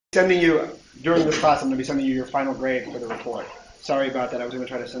Sending you, during this class, I'm going to be sending you your final grade for the report. Sorry about that. I was going to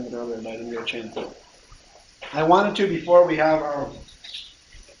try to send it earlier, but I didn't get a chance. I wanted to, before we have our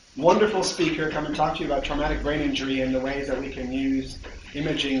wonderful speaker come and talk to you about traumatic brain injury and the ways that we can use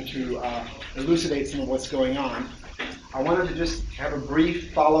imaging to elucidate some of what's going on, I wanted to just have a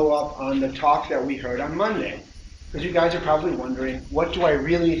brief follow-up on the talk that we heard on Monday. Because you guys are probably wondering, what do I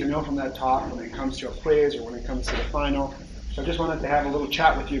really need to know from that talk when it comes to a quiz or when it comes to the final? So I just wanted to have a little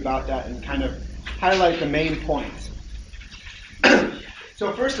chat with you about that and kind of highlight the main points.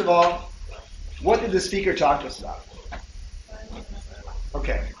 So first of all, what did the speaker talk to us about?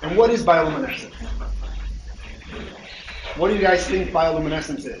 Okay, and what is bioluminescence? What do you guys think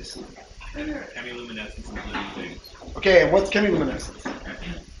bioluminescence is? Chemiluminescence is living things. Okay, and what's chemiluminescence?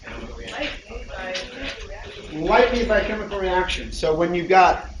 Light made by chemical reaction. So when you've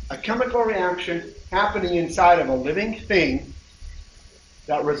got a chemical reaction happening inside of a living thing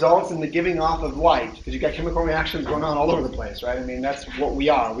that results in the giving off of light, because you've got chemical reactions going on all over the place, right? I mean, that's what we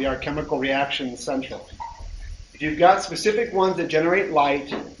are. We are chemical reaction central. If you've got specific ones that generate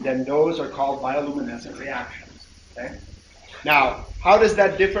light, then those are called bioluminescent reactions. Okay? Now, how does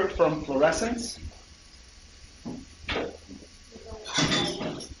that differ from fluorescence?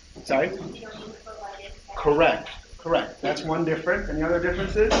 Sorry? Correct. That's one difference. Any other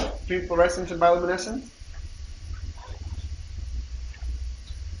differences between fluorescence and bioluminescence?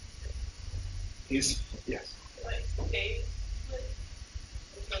 Yes.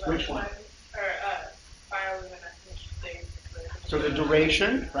 Which one? So the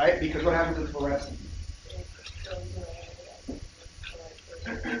duration, right? Because what happens with fluorescence?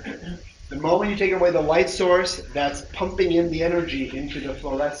 The moment you take away the light source that's pumping in the energy into the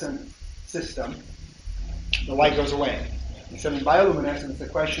fluorescent system, the light goes away. Instead of bioluminescence, it's a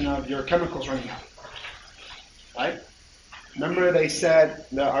question of your chemicals running out. Right? Remember they said,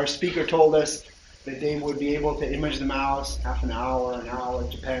 our speaker told us that they would be able to image the mouse half an hour, it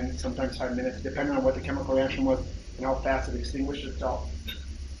depends, sometimes 5 minutes, depending on what the chemical reaction was and how fast it extinguished itself.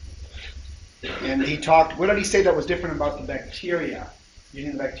 And he talked, what did he say that was different about the bacteria,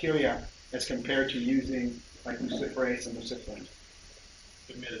 using the bacteria as compared to using like luciferase and luciferin?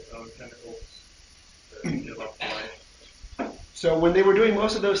 Emit its own chemicals that give up light. So when they were doing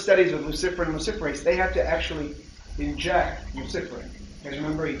most of those studies with luciferin and luciferase, they had to actually inject luciferin. Because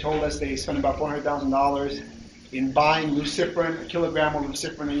remember, he told us they spent about $400,000 in buying luciferin, a kilogram of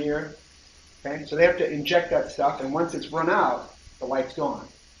luciferin a year. Okay, so they have to inject that stuff, and once it's run out, the light's gone.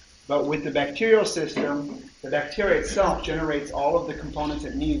 But with the bacterial system, the bacteria itself generates all of the components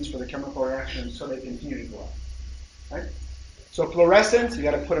it needs for the chemical reaction, so they continue to go up. Right? So fluorescence, you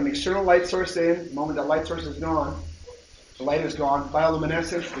got to put an external light source in. The moment that light source is gone, the light is gone.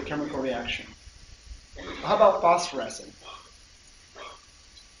 Bioluminescence, the chemical reaction. How about phosphorescence?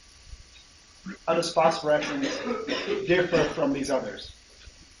 How does phosphorescence differ from these others?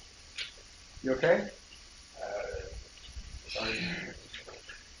 You okay? Sorry.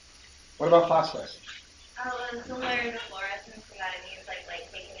 What about phosphorescence? Similar to fluorescence, in that it needs like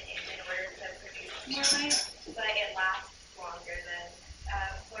taking it in order to produce more light, but it lasts longer than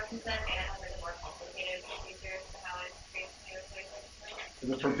fluorescence does, and it has a more complicated procedure to how it creates Neuro-Photonics.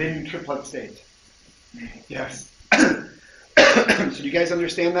 The forbidden triplet state. Yes. So do you guys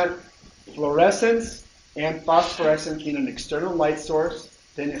understand that? Fluorescence and phosphorescence need an external light source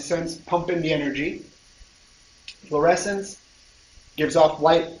to, in a sense, pump in the energy. Fluorescence gives off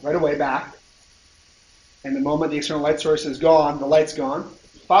light right away back. And the moment the external light source is gone, the light's gone.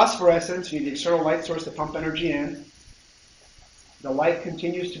 Phosphorescence, you need the external light source to pump energy in. The light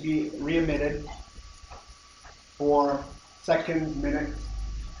continues to be re-emitted for seconds, minutes.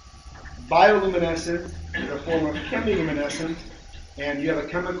 Bioluminescence is a form of chemiluminescence, and you have a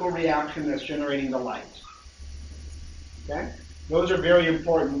chemical reaction that's generating the light. Okay? Those are very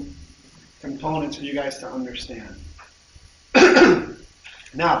important components for you guys to understand.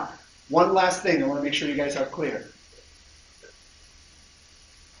 Now, one last thing I want to make sure you guys have clear.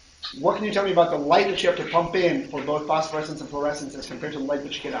 What can you tell me about the light that you have to pump in for both phosphorescence and fluorescence as compared to the light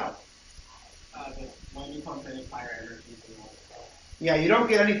that you get out? When you pump in higher energy, yeah, you don't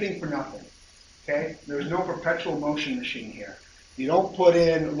get anything for nothing. Okay? There's no perpetual motion machine here. You don't put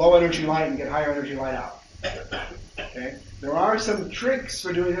in low energy light and get higher energy light out. Okay? There are some tricks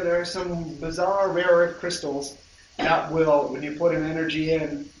for doing it. There are some bizarre rare earth crystals that will, when you put an energy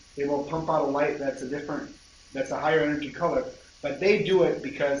in, they will pump out a light that's a higher energy color. But they do it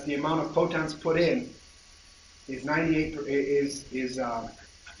because the amount of photons put in is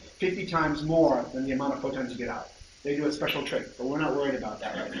 50 times more than the amount of photons you get out. They do a special trick, but we're not worried about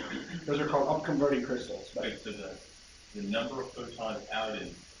that right now. Those are called upconverting crystals. Okay, so the number of photons out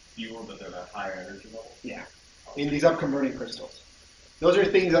in fewer, but they're at a higher energy level? Yeah, in these upconverting crystals. Those are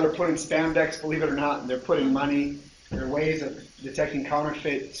things that are put in spandex, believe it or not, and they're put in money. There are ways of detecting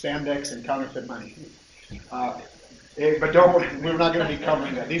counterfeit spandex and counterfeit money. But we're not going to be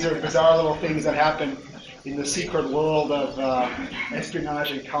covering that. These are bizarre little things that happen in the secret world of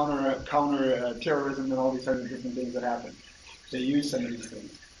espionage and counter terrorism and all these other different things that happen. They use some of these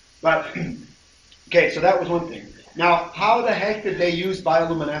things. But, okay, so that was one thing. Now, how the heck did they use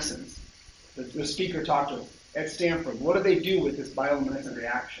bioluminescence? The speaker talked to us at Stanford. What do they do with this bioluminescent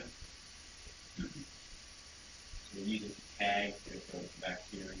reaction? They use it to tag different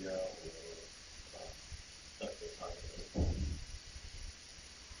bacteria or stuff that's not.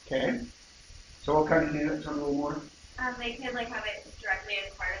 Okay. So what kind of, can you tell me a little more? They could like have it directly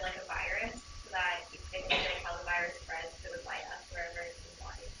as part of like a virus, so that they can like how the virus spreads to the light up wherever it's in the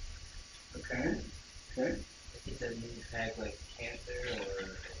body. Okay. Okay. Like you said, you can tag like cancer or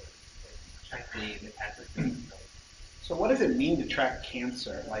track the metastasis. So what does it mean to track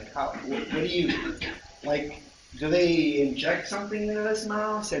cancer? Like how? What do you like? Do they inject something into this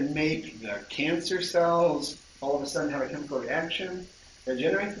mouse and make the cancer cells all of a sudden have a chemical reaction that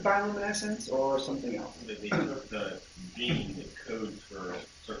generates the bioluminescence, or something else? They took the gene that codes for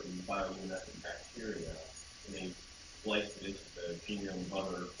certain bioluminescent bacteria, and they spliced it into the genome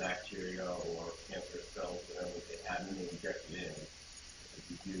of other bacteria or cancer cells, whatever they had, and they injected in. So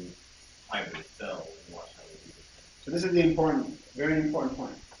you do hybrid cells and watch how they do it. So this is the important, very important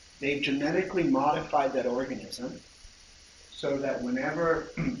point. They've genetically modified that organism so that whenever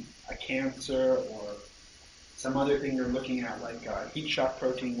a cancer or some other thing they're looking at, like heat shock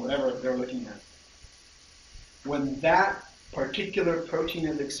protein, whatever they're looking at, when that particular protein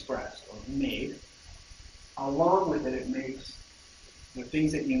is expressed or made, along with it, it makes the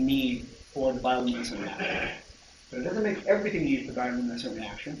things that you need for the bioluminescent reaction. But it doesn't make everything you need for the bioluminescent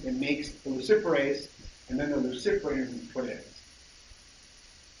reaction. It makes the luciferase, and then the luciferase is put in.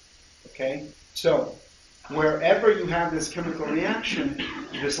 Okay? So, wherever you have this chemical reaction,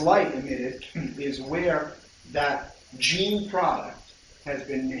 this light emitted is where that gene product has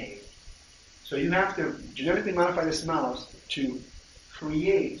been made. So you have to genetically modify this mouse to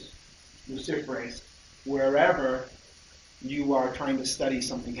create luciferase wherever you are trying to study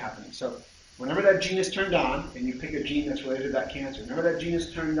something happening. So whenever that gene is turned on, and you pick a gene that's related to that cancer, whenever that gene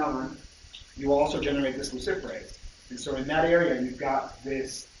is turned on, you also generate this luciferase. And so in that area, you've got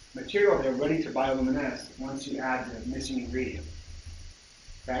this material there ready to bioluminesce once you add the missing ingredient.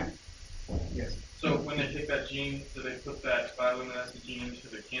 Okay? Yes? So when they take that gene, do they put that bioluminescent gene into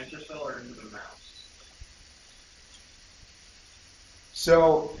the cancer cell or into the mouse?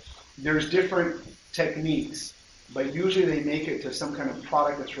 So there's different techniques, but usually they make it to some kind of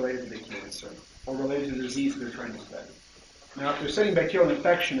product that's related to the cancer or related to the disease they're trying to study. Now, if they're studying bacterial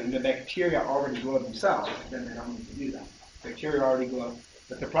infection and the bacteria already glow themselves, then they don't need to do that. Bacteria already glow.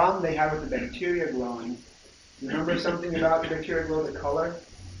 But the problem they have with the bacteria glowing, you remember something about the bacteria glow, the color?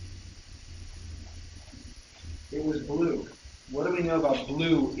 It was blue. What do we know about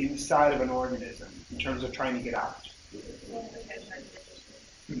blue inside of an organism in terms of trying to get out?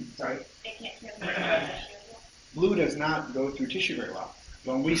 Sorry? Blue does not go through tissue very well.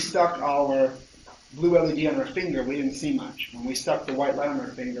 When we stuck our blue LED on our finger, we didn't see much. When we stuck the white light on our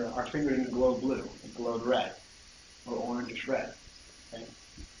finger didn't glow blue. It glowed red, or orangish red. Okay?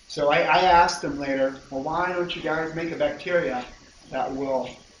 So I asked them later, well, why don't you guys make a bacteria that will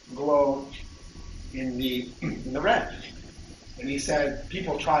glow in the red? And he said,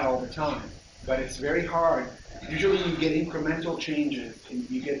 people try all the time, but it's very hard. Usually you get incremental changes, and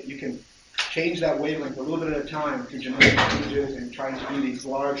you can change that wavelength a little bit at a time through genetic changes and trying to do these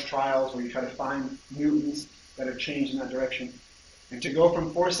large trials where you try to find mutants that have changed in that direction. And to go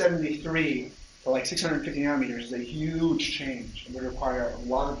from 473 to like 650 nanometers is a huge change. It would require a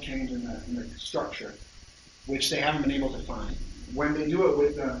lot of change in the structure, which they haven't been able to find. When they do it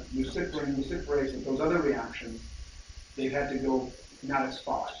with luciferin, luciferase, with those other reactions, they've had to go not as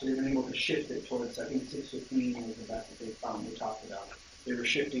far. So they've been able to shift it towards, I think 615 was the best that they found, they talked about. They were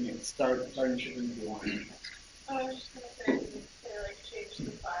shifting it, starting to shift into the orange. I was just going to say, they like changed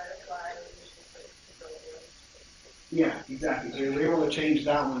the firefly to go orange. Yeah, exactly. So they were able to change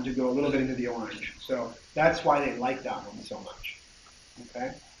that one to go a little bit into the orange. So that's why they like that one so much.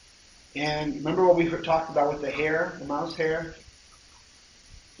 Okay? And remember what we talked about with the hair, the mouse hair?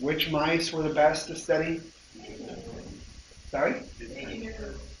 Which mice were the best to study? Sorry?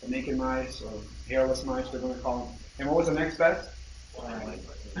 The naked mice or hairless mice, we're going to call them. And what was the next best?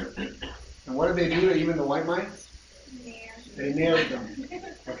 And what did they do to even the white mice? They nailed them,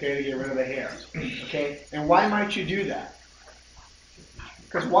 okay, to get rid of the hair. Okay? And why might you do that?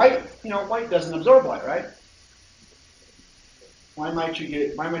 Because white doesn't absorb light, right? Why might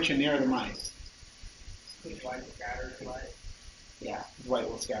you narrow the mice? White scatters light. Yeah, white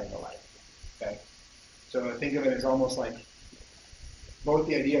will scatter the light. Okay. So think of it as almost like both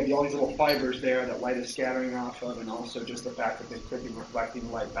the idea of all these little fibers there that light is scattering off of, and also just the fact that they could be reflecting the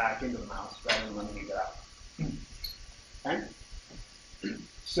light back into the mouse rather than letting it get out. Okay?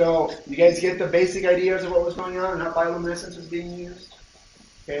 So you guys get the basic ideas of what was going on and how bioluminescence was being used?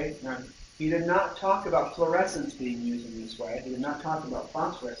 Okay? Now, he did not talk about fluorescence being used in this way. He did not talk about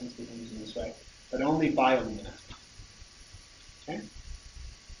phosphorescence being used in this way, but only bioluminescence. Okay?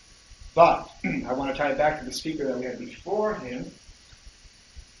 But I want to tie it back to the speaker that we had before him,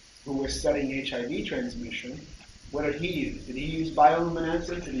 who was studying HIV transmission. What did he use? Did he use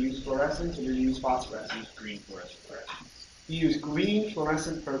bioluminescence? Did he use fluorescence? Or did he use phosphorescence? Green fluorescent. He used green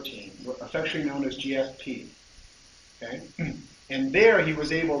fluorescent protein, affectionately known as GFP. Okay? And there he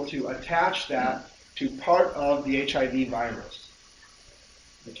was able to attach that to part of the HIV virus.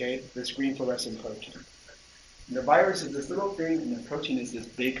 Okay? This green fluorescent protein. And the virus is this little thing, and the protein is this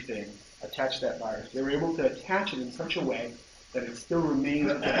big thing attached to that virus. They were able to attach it in such a way that it still remains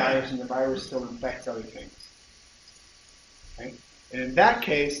with the virus, and the virus still infects other things. Okay? And in that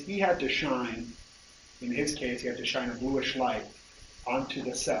case, he had to shine, in his case, he had to shine a bluish light onto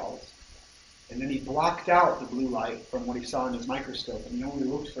the cells. And then he blocked out the blue light from what he saw in his microscope, and he only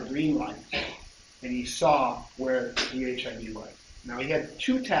looked for green light. And he saw where the HIV was. Now, he had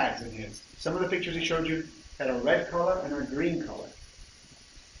two tags in his. Some of the pictures he showed you had a red color and a green color.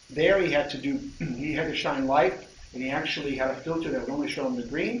 There he had to shine light, and he actually had a filter that would only show him the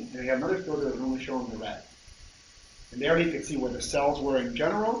green, and he had another filter that would only show him the red. And there he could see where the cells were in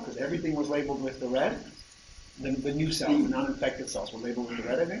general, because everything was labeled with the red. The new cells, the non-infected cells, were labeled with the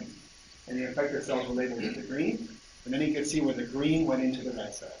red, I think. And the infected cells were labeled with the green. And then he could see where the green went into the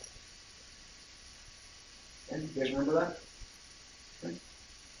red cells. Okay? You guys remember that? Okay.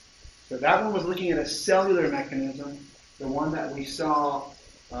 So that one was looking at a cellular mechanism. The one that we saw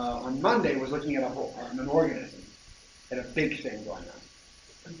on Monday was looking at an organism, at a big thing going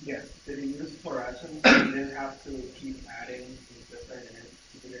on. Yes. Did he use fluorescence? He didn't have to keep adding things different and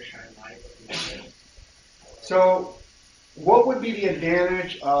keep it shine light. So, what would be the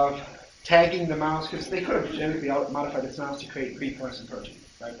advantage of tagging the mouse? Because they could have genetically modified this mouse to create green fluorescent protein,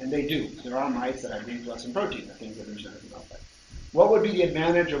 right? And they do. There are mice that have green fluorescent protein, the things that are genetically modified. What would be the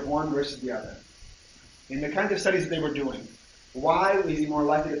advantage of one versus the other? In the kinds of studies that they were doing, why was he more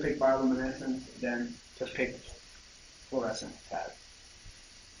likely to pick bioluminescence than to pick fluorescent tags?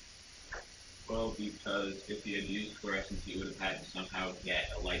 Well, because if he had used fluorescence, he would have had to somehow get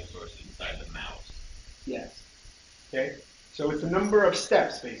a light source inside the mouse. Yes. Okay? So it's a number of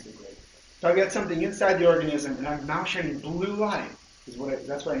steps, basically. So I got something inside the organism, and I'm now shining blue light.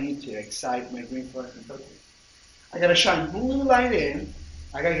 That's what I need to excite my green fluorescent protein. I got to shine blue light in.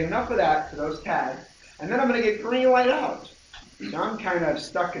 I got to get enough of that to those tags, and then I'm going to get green light out. Now I'm kind of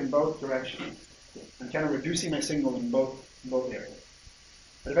stuck in both directions. I'm kind of reducing my signal in both areas.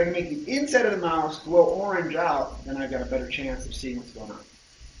 But if I can make the inside of the mouse glow orange out, then I've got a better chance of seeing what's going on.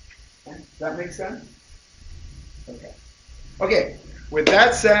 Okay? Does that make sense? Okay. Okay. With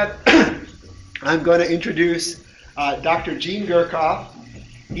that said, I'm going to introduce Dr. Gene Gurkoff.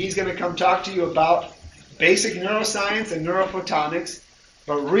 He's going to come talk to you about basic neuroscience and neurophotonics,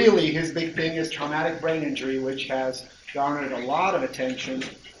 but really his big thing is traumatic brain injury, which has garnered a lot of attention,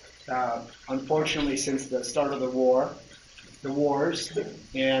 unfortunately, since the start of the wars,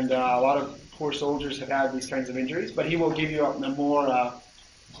 and a lot of poor soldiers have had these kinds of injuries. But he will give you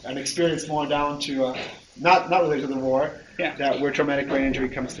an experience more down to not related to the war, that where traumatic brain injury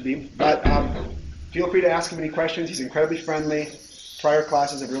comes to be. But feel free to ask him any questions. He's incredibly friendly. Prior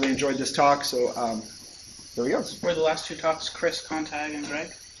classes have really enjoyed this talk, so there he goes. Were the last two talks Chris, Contag, and Greg?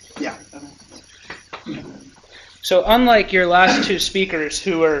 Yeah. So unlike your last two speakers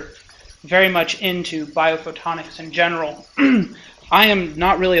who are very much into biophotonics in general, I am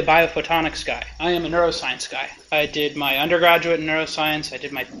not really a biophotonics guy. I am a neuroscience guy. I did my undergraduate in neuroscience. I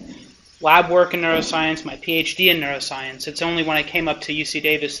did my lab work in neuroscience, my PhD in neuroscience. It's only when I came up to UC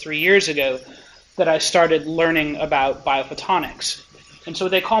Davis 3 years ago that I started learning about biophotonics. And so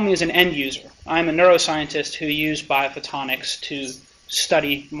they call me as an end user. I'm a neuroscientist who used biophotonics to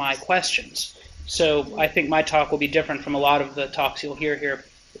study my questions. So I think my talk will be different from a lot of the talks you'll hear here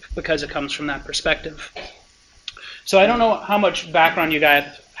because it comes from that perspective. So I don't know how much background you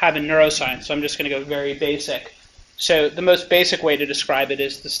guys have in neuroscience, so I'm just going to go very basic. So the most basic way to describe it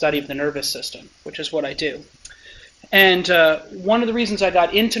is the study of the nervous system, which is what I do. And one of the reasons I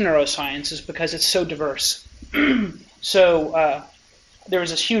got into neuroscience is because it's so diverse. So there was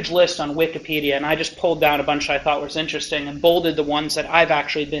this huge list on Wikipedia, and I just pulled down a bunch I thought was interesting and bolded the ones that I've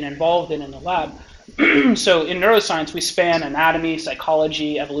actually been involved in the lab. So in neuroscience, we span anatomy,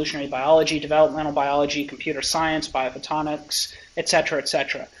 psychology, evolutionary biology, developmental biology, computer science, biophotonics, et cetera,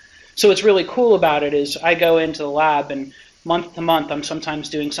 So what's really cool about it is I go into the lab, and month to month, I'm sometimes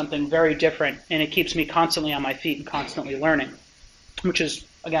doing something very different, and it keeps me constantly on my feet and constantly learning, which is,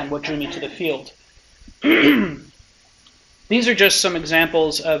 again, what drew me to the field. These are just some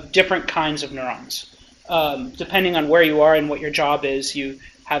examples of different kinds of neurons. Depending on where you are and what your job is, you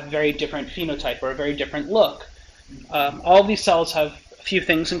have a very different phenotype or a very different look. All of these cells have a few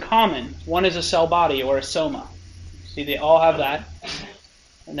things in common. One is a cell body or a soma. See, they all have that.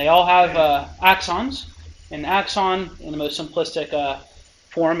 And they all have axons. An axon, in the most simplistic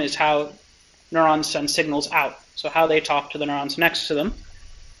form, is how neurons send signals out. So how they talk to the neurons next to them.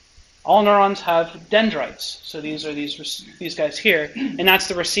 All neurons have dendrites. So these are these guys here. And that's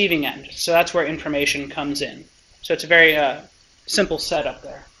the receiving end. So that's where information comes in. So it's a very simple setup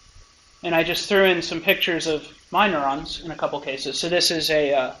there. And I just threw in some pictures of my neurons in a couple cases. So this is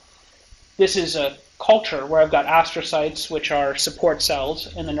a culture where I've got astrocytes, which are support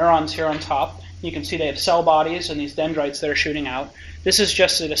cells, and the neurons here on top. You can see they have cell bodies and these dendrites that are shooting out. This is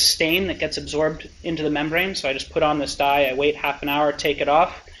just a stain that gets absorbed into the membrane. So I just put on this dye, I wait half an hour, take it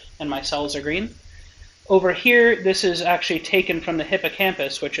off, and my cells are green. Over here, this is actually taken from the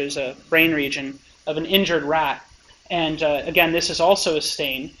hippocampus, which is a brain region of an injured rat. And again, this is also a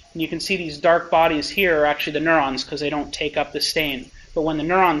stain. And you can see these dark bodies here are actually the neurons because they don't take up the stain. But when the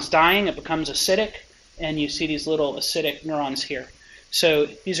neuron's dying, it becomes acidic, and you see these little acidic neurons here. So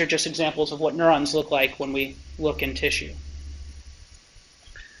these are just examples of what neurons look like when we look in tissue.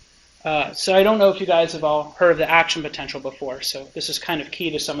 So I don't know if you guys have all heard of the action potential before, so this is kind of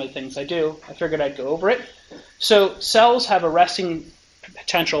key to some of the things I do. I figured I'd go over it. So cells have a resting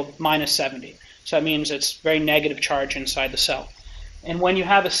potential of minus 70. So that means it's very negative charge inside the cell. And when you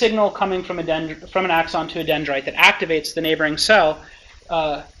have a signal coming from an axon to a dendrite that activates the neighboring cell,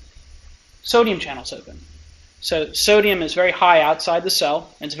 sodium channels open. So sodium is very high outside the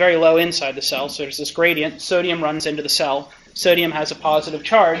cell, and it's very low inside the cell. So there's this gradient. Sodium runs into the cell. Sodium has a positive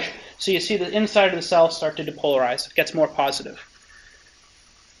charge. So you see the inside of the cell start to depolarize. It gets more positive.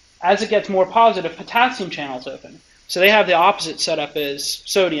 As it gets more positive, potassium channels open. So they have the opposite setup as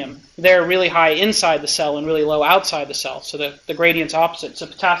sodium. They're really high inside the cell and really low outside the cell. So the gradient's opposite. So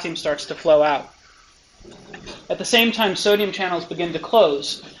potassium starts to flow out. At the same time, sodium channels begin to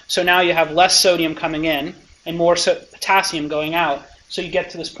close. So now you have less sodium coming in and more potassium going out. So you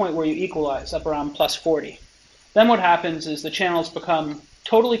get to this point where you equalize up around plus 40. Then what happens is the channels become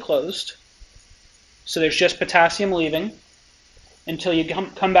totally closed. So there's just potassium leaving until you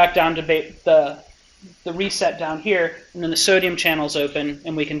come back down to the reset down here, and then the sodium channels open,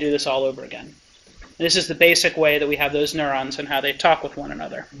 and we can do this all over again. And this is the basic way that we have those neurons and how they talk with one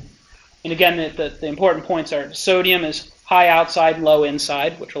another. And again, the important points are sodium is high outside, low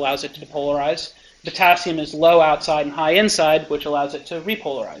inside, which allows it to depolarize. Potassium is low outside and high inside, which allows it to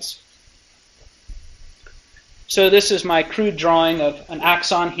repolarize. So this is my crude drawing of an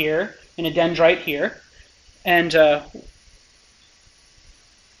axon here and a dendrite here. And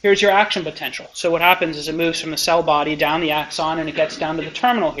here's your action potential. So what happens is it moves from the cell body down the axon, and it gets down to the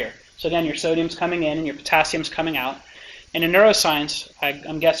terminal here. So again, your sodium's coming in and your potassium's coming out. And in neuroscience,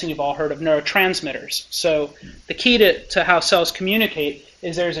 I'm guessing you've all heard of neurotransmitters. So the key to how cells communicate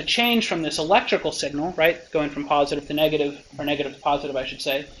is there's a change from this electrical signal, right, going from positive to negative, or negative to positive, I should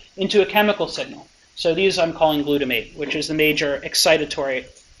say, into a chemical signal. So these I'm calling glutamate, which is the major excitatory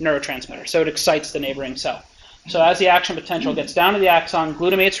neurotransmitter. So it excites the neighboring cell. So as the action potential gets down to the axon,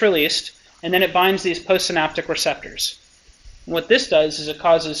 glutamate's released, and then it binds these postsynaptic receptors. And what this does is it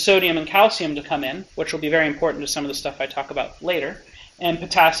causes sodium and calcium to come in, which will be very important to some of the stuff I talk about later, and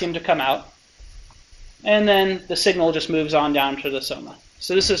potassium to come out. And then the signal just moves on down to the soma.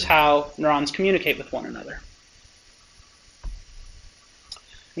 So this is how neurons communicate with one another.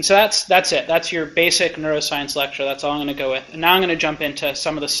 And so that's it. That's your basic neuroscience lecture. That's all I'm going to go with. And now I'm going to jump into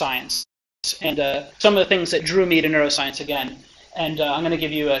some of the science and some of the things that drew me to neuroscience again. And I'm going to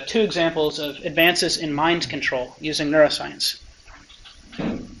give you 2 examples of advances in mind control using neuroscience.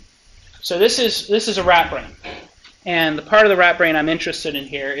 So this is a rat brain. And the part of the rat brain I'm interested in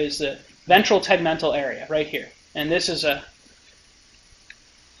here is the ventral tegmental area right here. And this is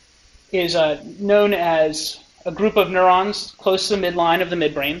known as a group of neurons close to the midline of the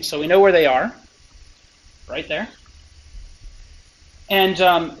midbrain. So we know where they are, right there. And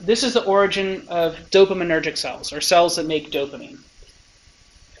this is the origin of dopaminergic cells, or cells that make dopamine.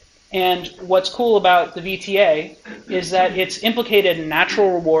 And what's cool about the VTA is that it's implicated in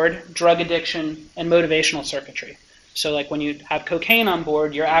natural reward, drug addiction, and motivational circuitry. So like when you have cocaine on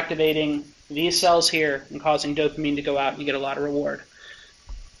board, you're activating these cells here and causing dopamine to go out, and you get a lot of reward.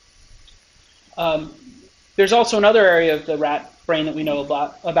 There's also another area of the rat brain that we know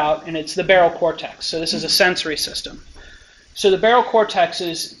about, and it's the barrel cortex. So this is a sensory system. So the barrel cortex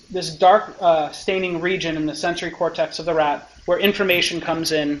is this dark staining region in the sensory cortex of the rat where information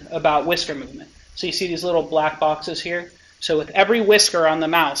comes in about whisker movement. So you see these little black boxes here. So with every whisker on the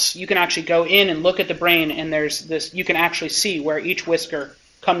mouse, you can actually go in and look at the brain, and there's this. You can actually see where each whisker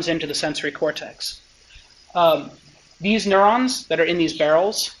comes into the sensory cortex. These neurons that are in these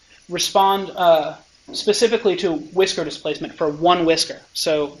barrels respond specifically to whisker displacement for one whisker.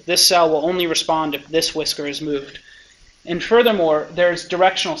 So this cell will only respond if this whisker is moved. And furthermore, there's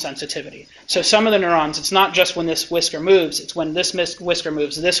directional sensitivity. So some of the neurons, it's not just when this whisker moves, it's when this whisker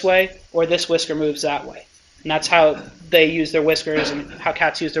moves this way or this whisker moves that way. And that's how they use their whiskers and how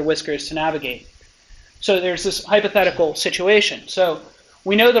cats use their whiskers to navigate. So there's this hypothetical situation. So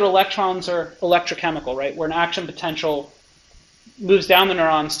we know that electrons are electrochemical, right? Where an action potential moves down the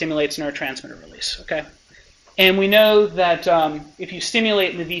neuron, stimulates neurotransmitter release, okay? And we know that if you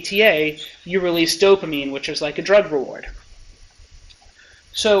stimulate in the VTA, you release dopamine, which is like a drug reward.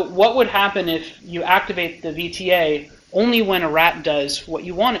 So what would happen if you activate the VTA only when a rat does what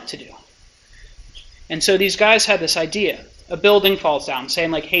you want it to do? And so these guys had this idea. A building falls down, say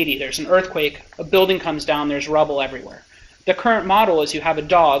in like Haiti, there's an earthquake, a building comes down, there's rubble everywhere. The current model is you have a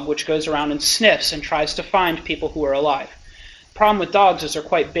dog which goes around and sniffs and tries to find people who are alive. The problem with dogs is they're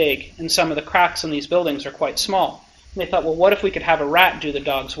quite big, and some of the cracks in these buildings are quite small. And they thought, well, what if we could have a rat do the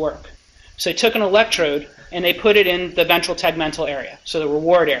dog's work? So they took an electrode and they put it in the ventral tegmental area, so the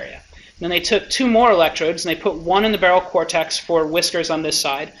reward area. And then they took two more electrodes and they put one in the barrel cortex for whiskers on this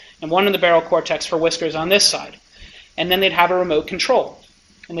side and one in the barrel cortex for whiskers on this side. And then they'd have a remote control.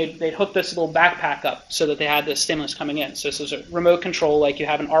 And they'd hook this little backpack up so that they had the stimulus coming in. So this is a remote control like you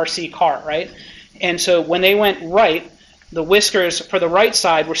have an RC car, right? And so when they went right, the whiskers for the right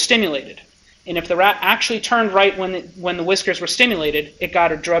side were stimulated. And if the rat actually turned right when the whiskers were stimulated, it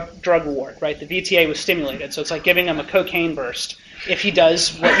got a drug reward, right? The VTA was stimulated. So it's like giving him a cocaine burst if he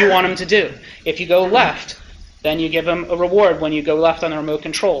does what you want him to do. If you go left, then you give him a reward when you go left on the remote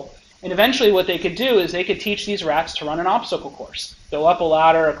control. And eventually what they could do is they could teach these rats to run an obstacle course. Go up a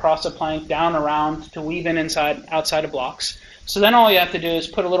ladder, across a plank, down, around, to weave in outside of blocks. So then all you have to do is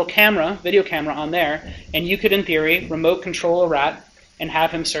put a little camera, video camera on there, and you could, in theory, remote control a rat and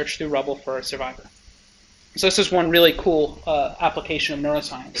have him search through rubble for a survivor. So this is one really cool application of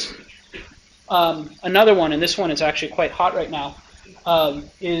neuroscience. Another one, and this one is actually quite hot right now,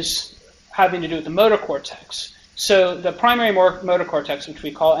 is having to do with the motor cortex. So the primary motor cortex, which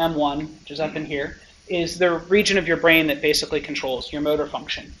we call M1, which is up in here, is the region of your brain that basically controls your motor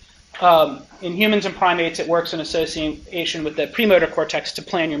function. In humans and primates, it works in association with the premotor cortex to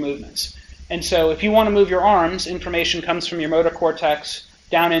plan your movements. And so if you want to move your arms, information comes from your motor cortex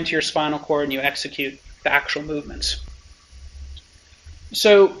down into your spinal cord, and you execute the actual movements.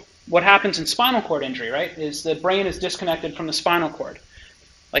 So what happens in spinal cord injury, right, is the brain is disconnected from the spinal cord,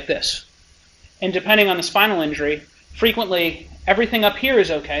 like this. And depending on the spinal injury, frequently everything up here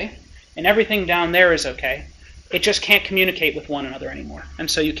is okay, and everything down there is okay. It just can't communicate with one another anymore, and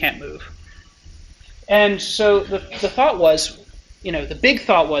so you can't move. And so the thought was, the big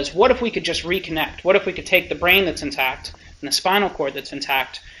thought was, what if we could just reconnect? What if we could take the brain that's intact and the spinal cord that's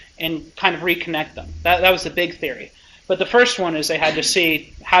intact and kind of reconnect them? That was the big theory. But the first one is they had to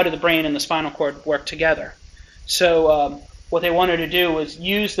see how do the brain and the spinal cord work together. So what they wanted to do was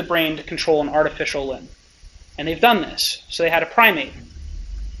use the brain to control an artificial limb. And they've done this. So they had a primate,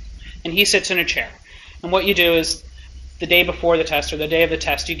 and he sits in a chair. And what you do is the day before the test or the day of the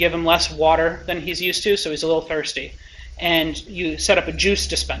test, you give him less water than he's used to, so he's a little thirsty. And you set up a juice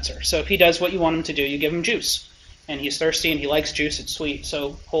dispenser. So if he does what you want him to do, you give him juice. And he's thirsty and he likes juice, it's sweet,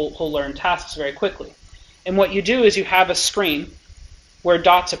 so he'll learn tasks very quickly. And what you do is you have a screen where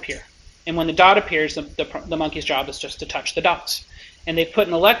dots appear. And when the dot appears, the monkey's job is just to touch the dots. And they've put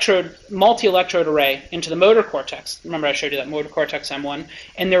an multi-electrode array into the motor cortex. Remember I showed you that motor cortex M1.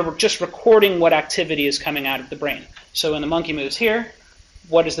 And they're just recording what activity is coming out of the brain. So when the monkey moves here,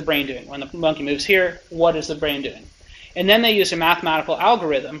 what is the brain doing? When the monkey moves here, what is the brain doing? And then they used a mathematical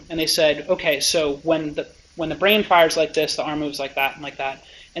algorithm, and they said, okay, so when the brain fires like this, the arm moves like that and like that.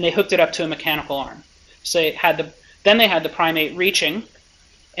 And they hooked it up to a mechanical arm. So then they had the primate reaching,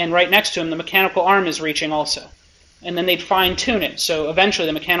 and right next to him, the mechanical arm is reaching also. And then they'd fine-tune it. So eventually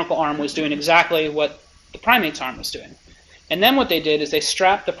the mechanical arm was doing exactly what the primate's arm was doing. And then what they did is they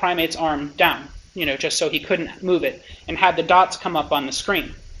strapped the primate's arm down, just so he couldn't move it, and had the dots come up on the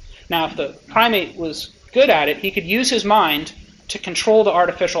screen. Now, if the primate was good at it, he could use his mind to control the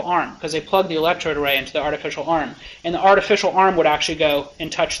artificial arm, because they plugged the electrode array into the artificial arm, and the artificial arm would actually go and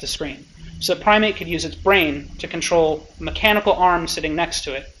touch the screen. So the primate could use its brain to control a mechanical arm sitting next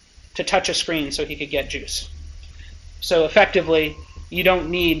to it to touch a screen so he could get juice. So effectively, you don't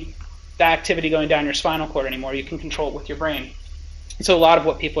need the activity going down your spinal cord anymore. You can control it with your brain. So a lot of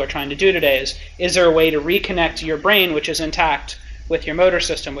what people are trying to do today is there a way to reconnect your brain, which is intact, with your motor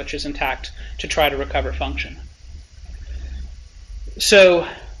system, which is intact, to try to recover function? So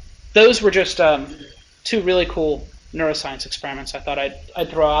those were just two really cool neuroscience experiments I thought I'd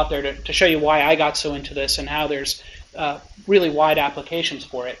throw out there to show you why I got so into this and how there's really wide applications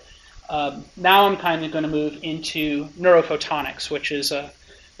for it. Now I'm kind of going to move into Neuro-Photonics, which is a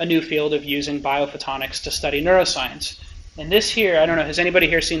new field of using biophotonics to study neuroscience. And this here, I don't know, has anybody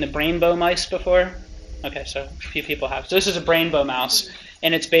here seen the brainbow mice before? Okay, so a few people have. So this is a brainbow mouse,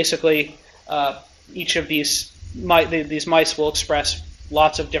 and it's basically each of these mice will express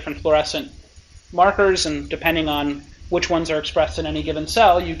lots of different fluorescent markers, and depending on which ones are expressed in any given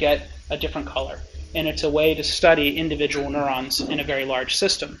cell, you get a different color. And it's a way to study individual neurons in a very large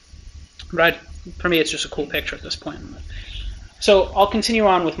system. But for me, it's just a cool picture at this point. So I'll continue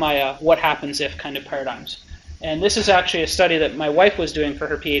on with my what happens if kind of paradigms. And this is actually a study that my wife was doing for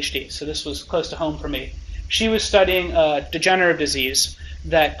her PhD, so this was close to home for me. She was studying a degenerative disease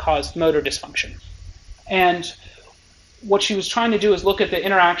that caused motor dysfunction. And what she was trying to do is look at the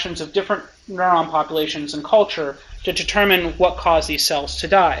interactions of different neuron populations and culture to determine what caused these cells to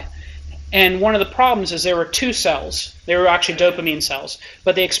die. And one of the problems is there were two cells. They were actually dopamine cells,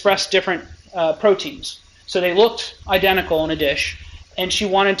 but they expressed different proteins. So they looked identical in a dish, and she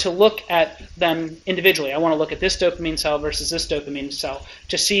wanted to look at them individually. I want to look at this dopamine cell versus this dopamine cell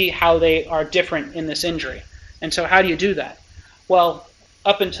to see how they are different in this injury. And so how do you do that? Well,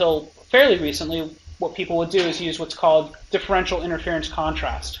 up until fairly recently, what people would do is use what's called differential interference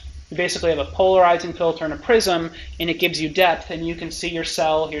contrast. You basically have a polarizing filter and a prism, and it gives you depth, and you can see your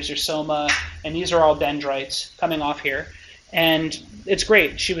cell. Here's your soma, and these are all dendrites coming off here. And it's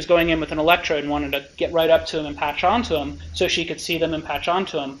great. She was going in with an electrode and wanted to get right up to them and patch onto them so she could see them and patch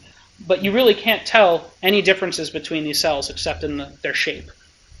onto them. But you really can't tell any differences between these cells except in their shape.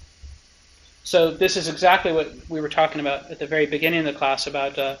 So this is exactly what we were talking about at the very beginning of the class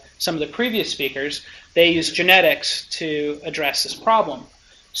about some of the previous speakers. They use genetics to address this problem.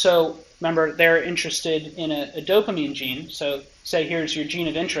 So remember, they're interested in a dopamine gene. So say here's your gene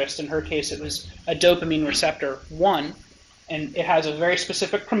of interest. In her case, it was a dopamine receptor 1. And it has a very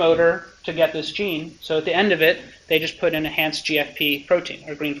specific promoter to get this gene. So at the end of it, they just put an enhanced GFP protein,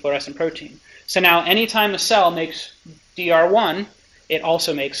 or green fluorescent protein. So now anytime a cell makes DR1, it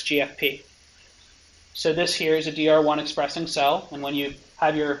also makes GFP. So this here is a DR1 expressing cell. And when you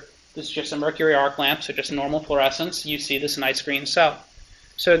have this is just a mercury arc lamp, so just normal fluorescence, you see this nice green cell.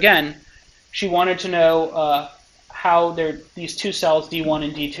 So again, she wanted to know how these two cells, D1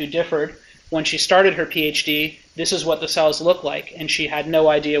 and D2, differed. When she started her PhD, this is what the cells look like, and she had no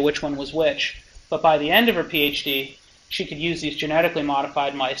idea which one was which. But by the end of her PhD, she could use these genetically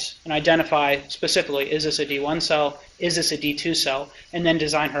modified mice and identify specifically, is this a D1 cell, is this a D2 cell, and then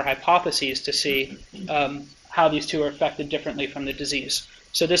design her hypotheses to see how these two are affected differently from the disease.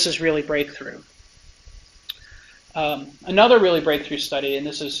 So this is really breakthrough. Another really breakthrough study, and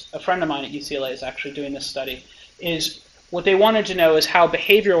this is a friend of mine at UCLA is actually doing this study, is what they wanted to know is how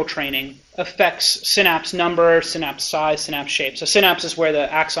behavioral training affects synapse number, synapse size, synapse shape. So synapse is where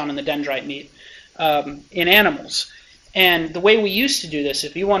the axon and the dendrite meet in animals. And the way we used to do this,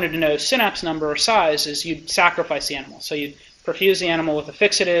 if you wanted to know synapse number or size, is you'd sacrifice the animal. So you'd perfuse the animal with a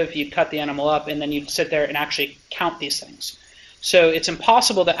fixative, you'd cut the animal up, and then you'd sit there and actually count these things. So it's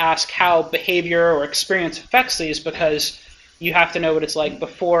impossible to ask how behavior or experience affects these because you have to know what it's like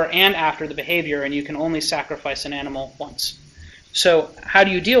before and after the behavior, and you can only sacrifice an animal once. So how do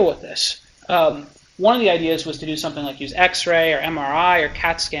you deal with this? One of the ideas was to do something like use X-ray or MRI or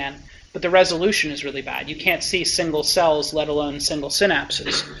CAT scan, but the resolution is really bad. You can't see single cells, let alone single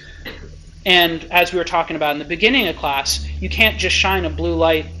synapses. And as we were talking about in the beginning of class, you can't just shine a blue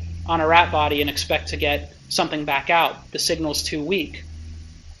light on a rat body and expect to get something back out. The signal's too weak.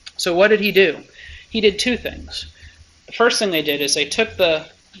 So what did he do? He did two things. The first thing they did is they took the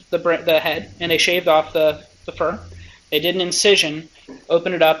head and they shaved off the fur. They did an incision,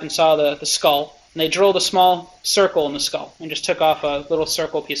 opened it up and saw the skull, and they drilled a small circle in the skull and just took off a little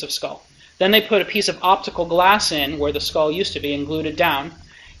circle piece of skull. Then they put a piece of optical glass in where the skull used to be and glued it down.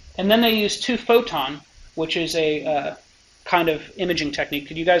 And then they used 2-photon, which is a kind of imaging technique.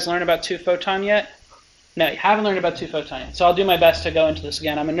 Did you guys learn about 2-photon yet? No, you haven't learned about 2-photon yet. So I'll do my best to go into this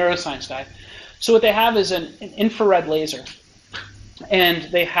again. I'm a neuroscience guy. So what they have is an infrared laser, and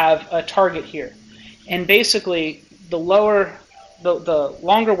they have a target here. And basically, the longer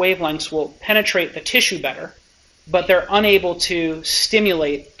wavelengths will penetrate the tissue better, but they're unable to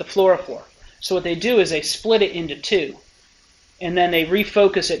stimulate the fluorophore. So what they do is they split it into two, and then they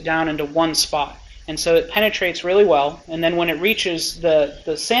refocus it down into one spot. And so it penetrates really well, and then when it reaches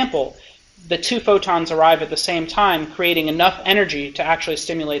the sample, the 2 photons arrive at the same time, creating enough energy to actually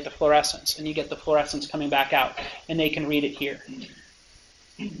stimulate the fluorescence, and you get the fluorescence coming back out, and they can read it here.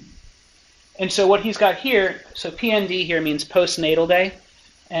 And so what he's got here, so PND here means postnatal day,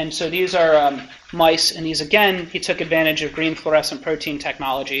 and so these are mice, and these, again, he took advantage of green fluorescent protein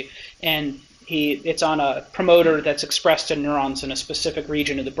technology, and it's on a promoter that's expressed in neurons in a specific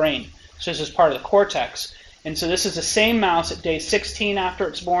region of the brain. So this is part of the cortex. And so this is the same mouse at day 16 after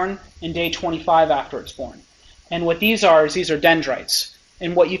it's born and day 25 after it's born. And what these are is these are dendrites.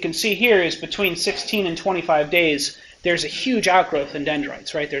 And what you can see here is between 16 and 25 days, there's a huge outgrowth in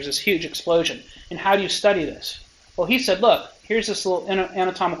dendrites, right? There's this huge explosion. And how do you study this? Well, he said, look, here's this little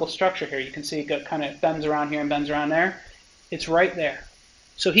anatomical structure here. You can see it kind of bends around here and bends around there. It's right there.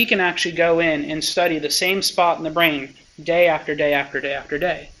 So he can actually go in and study the same spot in the brain day after day after day after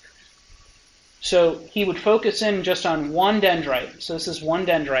day. So he would focus in just on one dendrite. So this is one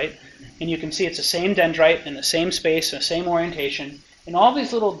dendrite, and you can see it's the same dendrite in the same space, in the same orientation. And all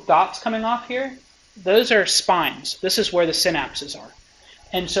these little dots coming off here, those are spines. This is where the synapses are.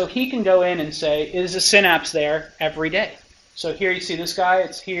 And so he can go in and say, is the synapse there every day? So here you see this guy,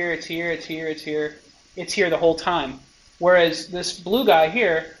 it's here, it's here, it's here, it's here. It's here the whole time. Whereas this blue guy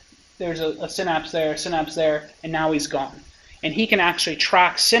here, there's a synapse there, and now he's gone. And he can actually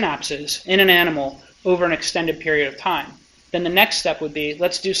track synapses in an animal over an extended period of time. Then the next step would be,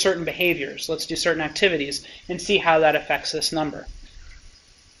 let's do certain behaviors, let's do certain activities, and see how that affects this number.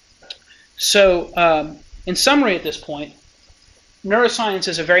 So in summary at this point, neuroscience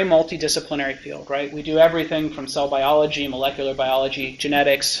is a very multidisciplinary field, right? We do everything from cell biology, molecular biology,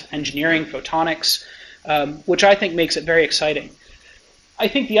 genetics, engineering, photonics, which I think makes it very exciting. I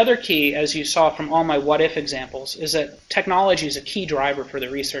think the other key, as you saw from all my what-if examples, is that technology is a key driver for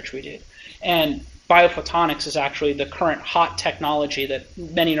the research we do. And biophotonics is actually the current hot technology that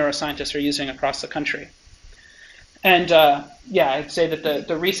many neuroscientists are using across the country. And I'd say that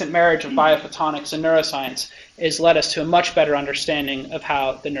the recent marriage of biophotonics and neuroscience has led us to a much better understanding of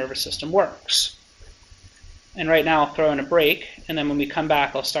how the nervous system works. And right now I'll throw in a break, and then when we come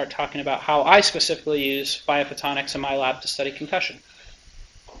back I'll start talking about how I specifically use biophotonics in my lab to study concussion.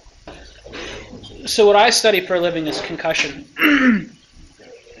 So what I study for a living is concussion.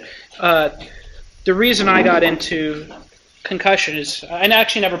 The reason I got into concussion is I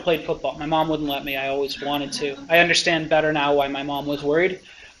actually never played football. My mom wouldn't let me. I always wanted to. I understand better now why my mom was worried.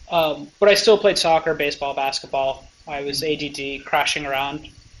 But I still played soccer, baseball, basketball. I was ADD, crashing around,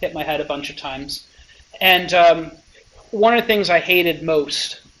 hit my head a bunch of times. And one of the things I hated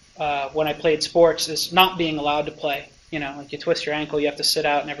most when I played sports is not being allowed to play. You know, like you twist your ankle, you have to sit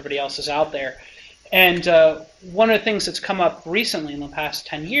out, and everybody else is out there. And one of the things that's come up recently in the past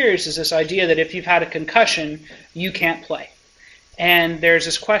 10 years is this idea that if you've had a concussion, you can't play. And there's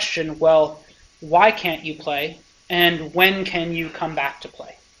this question, well, why can't you play? And when can you come back to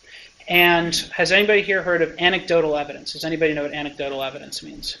play? And has anybody here heard of anecdotal evidence? Does anybody know what anecdotal evidence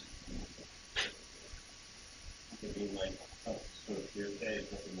means?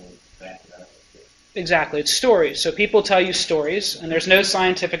 Exactly, it's stories. So people tell you stories, and there's no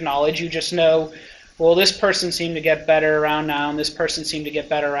scientific knowledge. You just know, well, this person seemed to get better around now, and this person seemed to get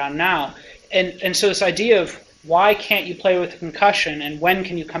better around now. And so this idea of why can't you play with a concussion, and when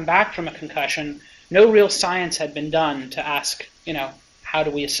can you come back from a concussion, no real science had been done to ask, how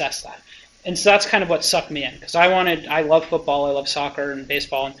do we assess that? And so that's kind of what sucked me in, because I love football, I love soccer and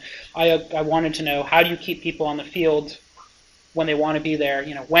baseball, and I wanted to know, how do you keep people on the field when they want to be there?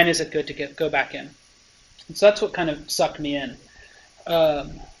 When is it good to go back in? And so that's what kind of sucked me in.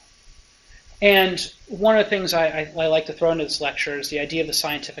 And one of the things I like to throw into this lecture is the idea of the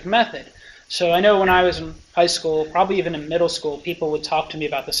scientific method. So I know when I was in high school, probably even in middle school, people would talk to me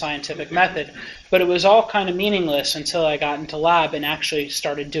about the scientific method, but it was all kind of meaningless until I got into lab and actually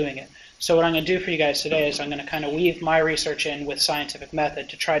started doing it. So what I'm going to do for you guys today is I'm going to kind of weave my research in with scientific method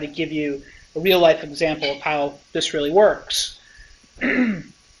to try to give you a real-life example of how this really works.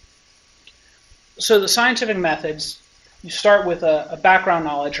 So the scientific methods, you start with a background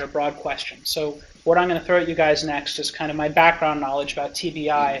knowledge or a broad question. So what I'm going to throw at you guys next is kind of my background knowledge about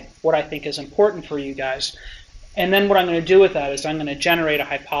TBI, what I think is important for you guys. And then what I'm going to do with that is I'm going to generate a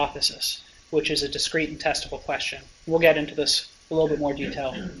hypothesis, which is a discrete and testable question. We'll get into this a little bit more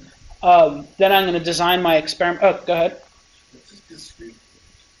detail. Then I'm going to design my experiment. Oh, go ahead. Which is discrete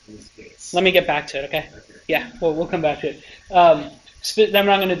in this case. Let me get back to it, okay? Okay. Yeah, we'll come back to it. Then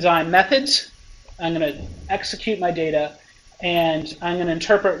I'm going to design methods. I'm going to execute my data, and I'm going to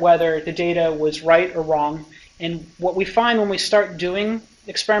interpret whether the data was right or wrong. And what we find when we start doing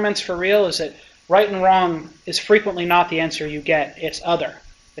experiments for real is that right and wrong is frequently not the answer you get. It's other.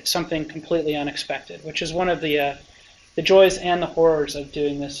 It's something completely unexpected, which is one of the joys and the horrors of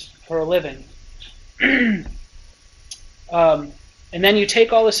doing this for a living. And then you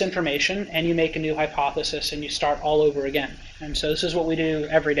take all this information and you make a new hypothesis and you start all over again. And so this is what we do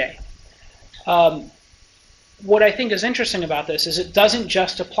every day. What I think is interesting about this is it doesn't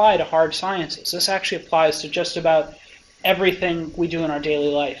just apply to hard sciences. This actually applies to just about everything we do in our daily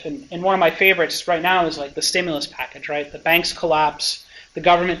life. And one of my favorites right now is like the stimulus package, right? The banks collapse. The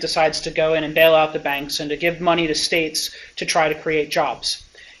government decides to go in and bail out the banks and to give money to states to try to create jobs.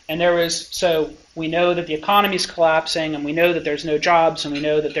 And so we know that the economy is collapsing, and we know that there's no jobs, and we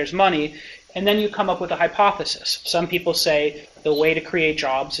know that there's money. And then you come up with a hypothesis. Some people say the way to create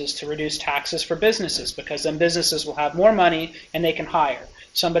jobs is to reduce taxes for businesses, because then businesses will have more money and they can hire.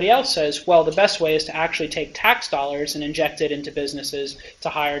 Somebody else says, well, the best way is to actually take tax dollars and inject it into businesses to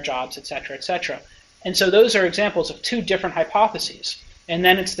hire jobs, et cetera, et cetera. And so those are examples of two different hypotheses. And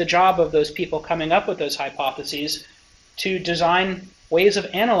then it's the job of those people coming up with those hypotheses to design ways of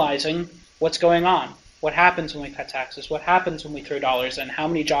analyzing what's going on. What happens when we cut taxes? What happens when we throw dollars in? How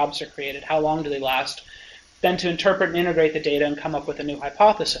many jobs are created? How long do they last? Then to interpret and integrate the data and come up with a new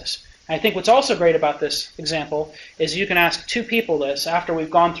hypothesis. And I think what's also great about this example is you can ask two people this after we've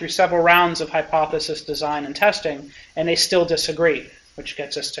gone through several rounds of hypothesis design and testing, and they still disagree, which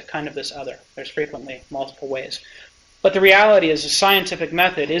gets us to kind of this other. There's frequently multiple ways. But the reality is the scientific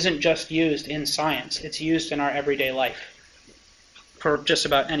method isn't just used in science. It's used in our everyday life for just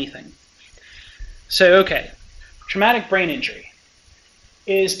about anything. So, okay, traumatic brain injury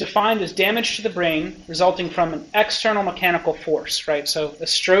is defined as damage to the brain resulting from an external mechanical force, right? So a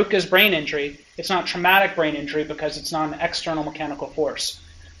stroke is brain injury. It's not traumatic brain injury because it's not an external mechanical force.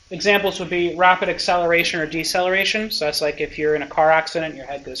 Examples would be rapid acceleration or deceleration. So that's like if you're in a car accident, your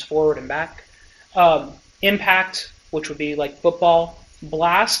head goes forward and back. Impact, which would be like football.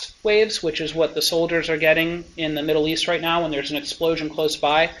 Blast waves, which is what the soldiers are getting in the Middle East right now when there's an explosion close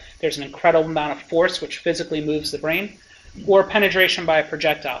by. There's an incredible amount of force which physically moves the brain. Or penetration by a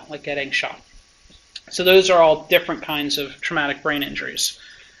projectile, like getting shot. So those are all different kinds of traumatic brain injuries.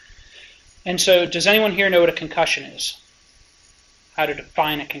 And so does anyone here know what a concussion is? How to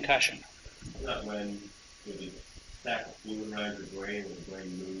define a concussion? Not when there's a stack of fluid around your brain and the brain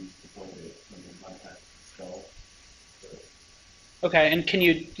moves to the point that it comes in contact with the skull. Okay,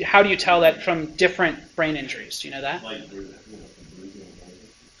 and how do you tell that from different brain injuries? Do you know that? Like bruising.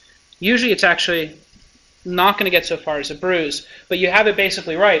 Usually it's actually not going to get so far as a bruise, but you have it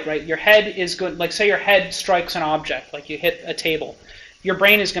basically right? Your head is going, like say your head strikes an object, like you hit a table. Your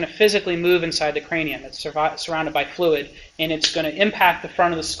brain is going to physically move inside the cranium. It's surrounded by fluid, and it's going to impact the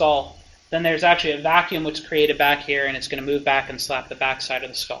front of the skull. Then there's actually a vacuum which is created back here, and it's going to move back and slap the backside of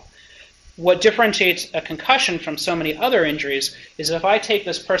the skull. What differentiates a concussion from so many other injuries is if I take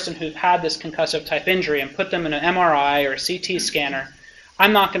this person who's had this concussive type injury and put them in an MRI or a CT scanner,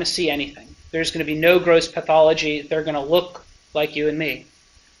 I'm not going to see anything. There's going to be no gross pathology. They're going to look like you and me,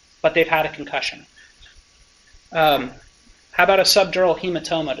 but they've had a concussion. How about a subdural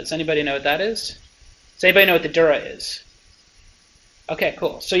hematoma? Does anybody know what that is? Does anybody know what the dura is? Okay,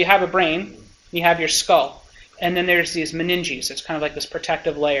 cool. So you have a brain, you have your skull. And then there's these meninges. It's kind of like this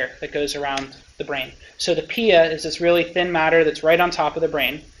protective layer that goes around the brain. So the pia is this really thin matter that's right on top of the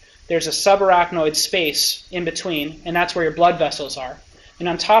brain. There's a subarachnoid space in between, and that's where your blood vessels are. And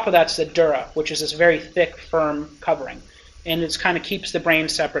on top of that's the dura, which is this very thick, firm covering. And it kind of keeps the brain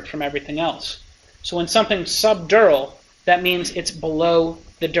separate from everything else. So when something's subdural, that means it's below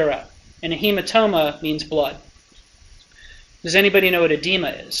the dura. And a hematoma means blood. Does anybody know what edema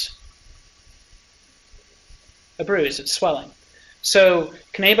is? A bruise, it's swelling. So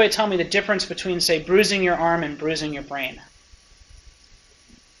can anybody tell me the difference between, say, bruising your arm and bruising your brain?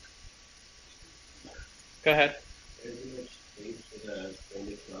 Go ahead.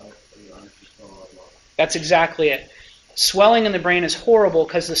 That's exactly it. Swelling in the brain is horrible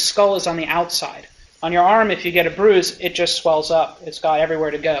because the skull is on the outside. On your arm, if you get a bruise, it just swells up. It's got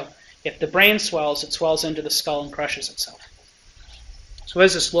everywhere to go. If the brain swells, it swells into the skull and crushes itself. So what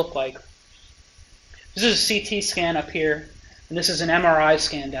does this look like? This is a CT scan up here, and this is an MRI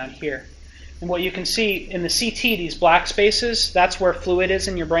scan down here. And what you can see in the CT, these black spaces, that's where fluid is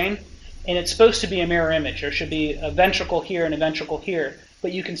in your brain. And it's supposed to be a mirror image. There should be a ventricle here and a ventricle here.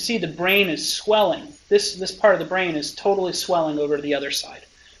 But you can see the brain is swelling. This part of the brain is totally swelling over to the other side.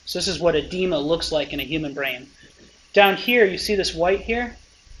 So this is what edema looks like in a human brain. Down here, you see this white here?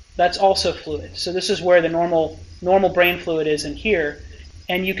 That's also fluid. So this is where the normal brain fluid is in here.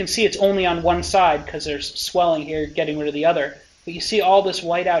 And you can see it's only on one side because there's swelling here getting rid of the other. But you see all this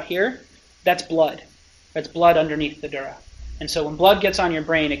white out here? That's blood. That's blood underneath the dura. And so when blood gets on your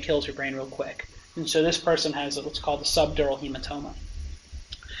brain, it kills your brain real quick. And so this person has what's called a subdural hematoma.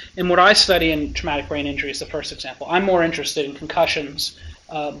 And what I study in traumatic brain injury is the first example. I'm more interested in concussions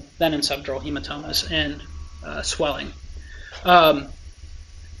than in subdural hematomas and swelling.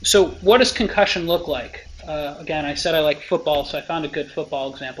 So what does concussion look like? Again, I said I like football, so I found a good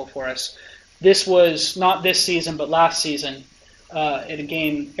football example for us. This was not this season, but last season in a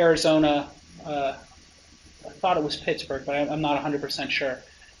game, Arizona, I thought it was Pittsburgh, but I'm not 100% sure.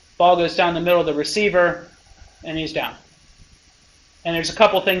 Ball goes down the middle of the receiver, and he's down. And there's a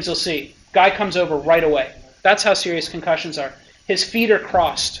couple things you'll see. Guy comes over right away. That's how serious concussions are. His feet are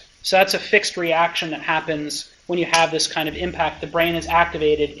crossed. So that's a fixed reaction that happens when you have this kind of impact. The brain is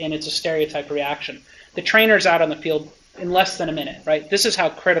activated, and it's a stereotype reaction. The trainer's out on the field in less than a minute, right? This is how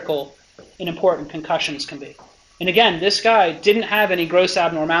critical and important concussions can be. And again, this guy didn't have any gross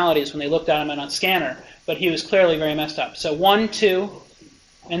abnormalities when they looked at him on a scanner, but he was clearly very messed up. So 1, 2,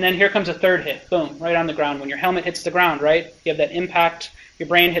 and then here comes a third hit. Boom, right on the ground. When your helmet hits the ground, right, you have that impact. Your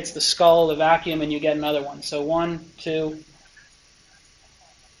brain hits the skull, the vacuum, and you get another one. So 1, 2,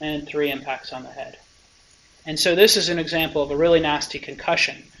 and 3 impacts on the head. And so this is an example of a really nasty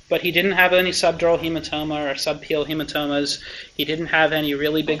concussion. But he didn't have any subdural hematoma or subpial hematomas. He didn't have any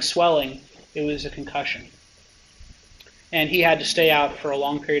really big swelling. It was a concussion. And he had to stay out for a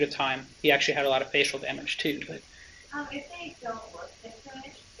long period of time. He actually had a lot of facial damage too. But if they don't look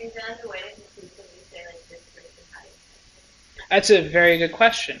symptomatic, is there another way to conclusively say like this person had it? That's a very good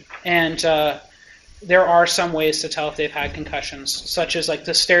question. And there are some ways to tell if they've had concussions, such as like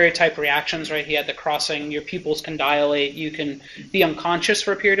the stereotype reactions, right? He had the crossing, your pupils can dilate, you can be unconscious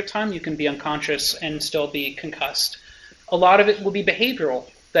for a period of time, you can be unconscious and still be concussed. A lot of it will be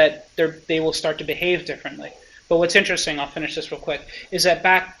behavioral, that they will start to behave differently. But what's interesting, I'll finish this real quick, is that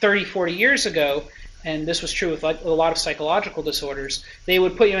back 30, 40 years ago, and this was true with like a lot of psychological disorders, they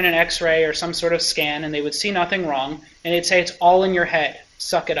would put you in an x-ray or some sort of scan and they would see nothing wrong, and they'd say it's all in your head,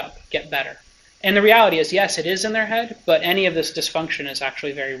 suck it up, get better. And the reality is, yes, it is in their head, but any of this dysfunction is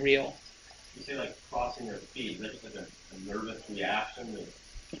actually very real. You say like crossing their feet, is that just like a nervous reaction?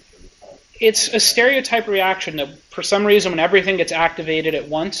 It's a stereotype reaction that for some reason when everything gets activated at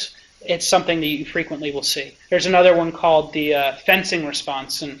once, it's something that you frequently will see. There's another one called the fencing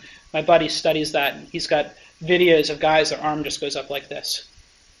response, and my buddy studies that. He's got videos of guys, their arm just goes up like this.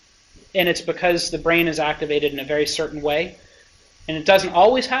 And it's because the brain is activated in a very certain way. And it doesn't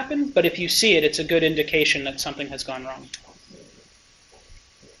always happen, but if you see it, it's a good indication that something has gone wrong.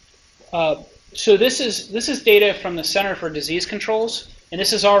 So this is data from the Center for Disease Controls, and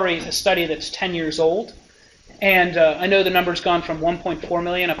this is already a study that's 10 years old. And I know the number's gone from 1.4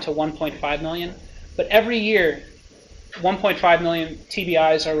 million up to 1.5 million. But every year, 1.5 million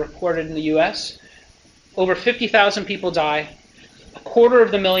TBIs are reported in the U.S. Over 50,000 people die.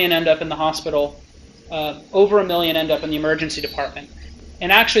 250,000 end up in the hospital. Over 1 million end up in the emergency department.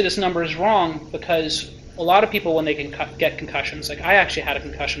 And actually, this number is wrong because a lot of people, when they can get concussions, like I actually had a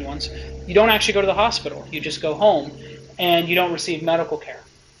concussion once, you don't actually go to the hospital. You just go home, and you don't receive medical care.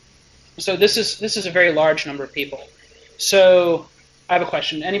 So this is a very large number of people. So I have a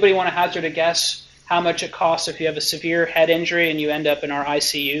question. Anybody want to hazard a guess how much it costs if you have a severe head injury and you end up in our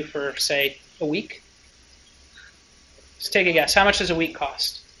ICU for, say, a week? Let's take a guess. How much does a week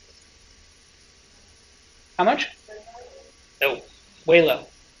cost? How much? No, way low.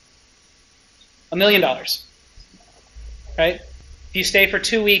 $1 million. Right? If you stay for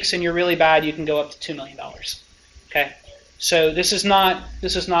 2 weeks and you're really bad, you can go up to $2 million. Okay? So this is not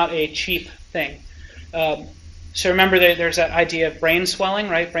a cheap thing. So remember that there's that idea of brain swelling,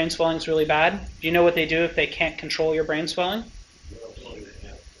 right? Brain swelling is really bad. Do you know what they do if they can't control your brain swelling?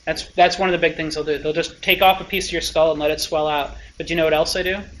 That's one of the big things they'll do. They'll just take off a piece of your skull and let it swell out. But do you know what else they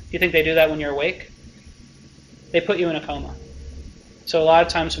do? Do you think they do that when you're awake? They put you in a coma. So a lot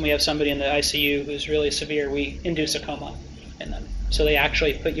of times when we have somebody in the ICU who's really severe, we induce a coma in them. So they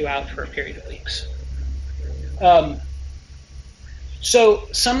actually put you out for a period of weeks. So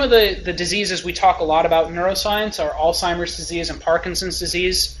some of the diseases we talk a lot about in neuroscience are Alzheimer's disease and Parkinson's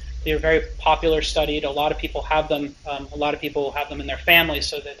disease. They're very popular, studied. A lot of people have them. A lot of people have them in their families,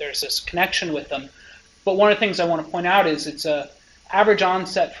 so that there's this connection with them. But one of the things I want to point out is it's average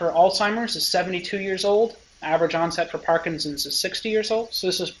onset for Alzheimer's is 72 years old. Average onset for Parkinson's is 60 years old. So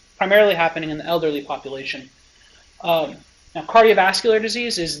this is primarily happening in the elderly population. Now, cardiovascular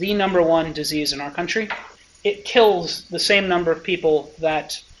disease is the number one disease in our country. It kills the same number of people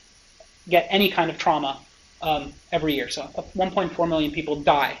that get any kind of trauma every year. So 1.4 million people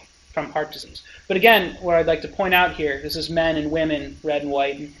die from heart disease. But again, what I'd like to point out here, this is men and women, red and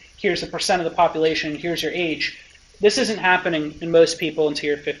white, and here's the percent of the population, here's your age. This isn't happening in most people until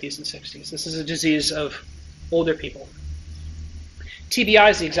your 50s and 60s. This is a disease of older people.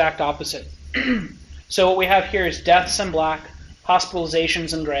 TBI is the exact opposite. So what we have here is deaths in black,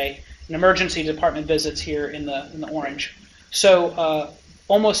 hospitalizations in gray, and emergency department visits here in the orange. So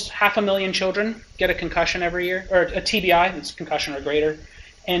almost 500,000 children get a concussion every year, or a TBI, it's concussion or greater.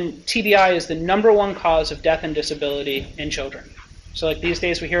 And TBI is the number one cause of death and disability in children. So like these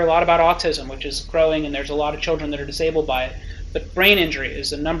days we hear a lot about autism, which is growing, and there's a lot of children that are disabled by it. But brain injury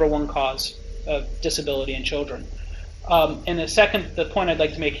is the number one cause of disability in children. And the point I'd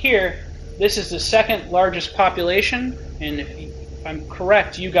like to make here, this is the second largest population, and if I'm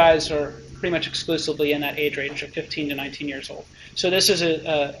correct, you guys are pretty much exclusively in that age range of 15 to 19 years old. So this is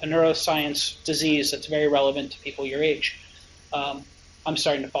a neuroscience disease that's very relevant to people your age. I'm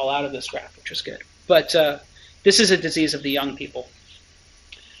starting to fall out of this graph, which is good. But this is a disease of the young people.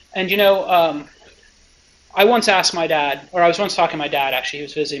 And I once asked my dad, or I was once talking to my dad, actually, he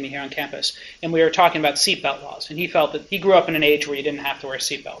was visiting me here on campus, and we were talking about seatbelt laws. And he felt that he grew up in an age where you didn't have to wear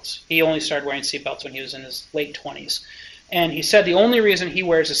seatbelts. He only started wearing seatbelts when he was in his late 20s. And he said the only reason he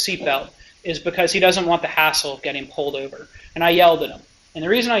wears a seatbelt is because he doesn't want the hassle of getting pulled over. And I yelled at him. And the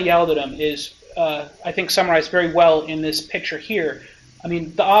reason I yelled at him is, I think summarized very well in this picture here. I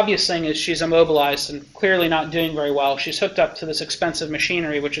mean, the obvious thing is she's immobilized and clearly not doing very well. She's hooked up to this expensive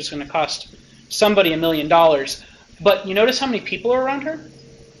machinery, which is going to cost somebody $1 million. But you notice how many people are around her?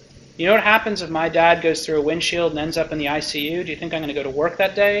 You know what happens if my dad goes through a windshield and ends up in the ICU? Do you think I'm going to go to work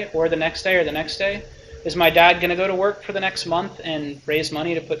that day or the next day or the next day? Is my dad going to go to work for the next month and raise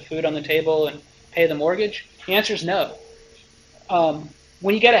money to put food on the table and pay the mortgage? The answer is no.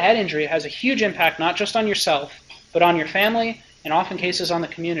 When you get a head injury, it has a huge impact not just on yourself, but on your family, in often cases on the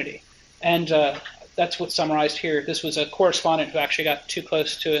community. And that's what's summarized here. This was a correspondent who actually got too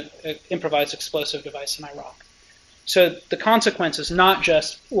close to an improvised explosive device in Iraq. So the consequence is not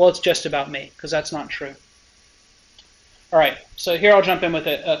just, well, it's just about me, because that's not true. All right, so here I'll jump in with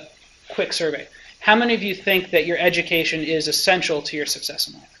a quick survey. How many of you think that your education is essential to your success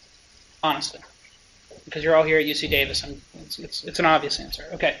in life? Honestly. Because you're all here at UC Davis, and it's an obvious answer.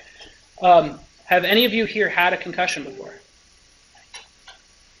 Okay. Have any of you here had a concussion before?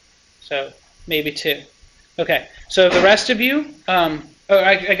 So maybe two. Okay. So the rest of you, I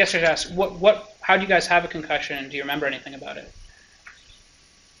guess I should ask, how do you guys have a concussion, and do you remember anything about it?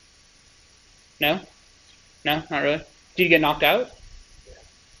 No? No? Not really? Did you get knocked out?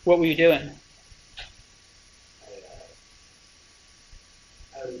 What were you doing?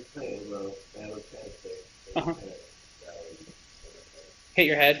 I was playing rope, and I was kind of sick. Uh-huh. Hit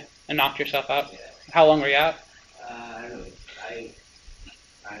your head and knocked yourself out? Yeah. How long were you out? I don't know. I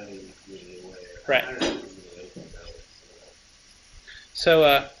don't even really aware. Right. I don't really know.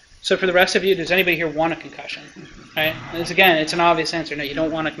 So for the rest of you, does anybody here want a concussion? Right? It's an obvious answer. No, you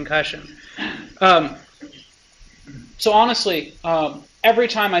don't want a concussion. So honestly, every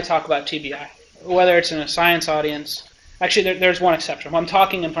time I talk about TBI, whether it's in a science audience, actually there's one exception. When I'm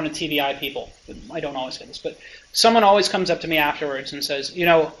talking in front of TBI people, I don't always get this, but someone always comes up to me afterwards and says,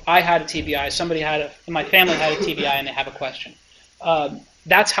 I had a TBI, my family had a TBI, and they have a question.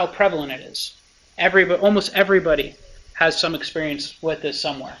 That's how prevalent it is. Almost everybody has some experience with this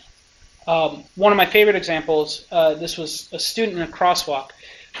somewhere. One of my favorite examples, this was a student in a crosswalk.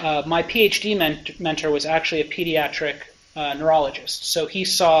 My PhD mentor was actually a pediatric neurologist, so he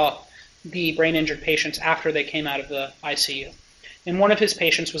saw the brain-injured patients after they came out of the ICU. And one of his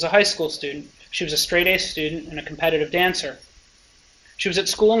patients was a high school student. She was a straight-A student and a competitive dancer. She was at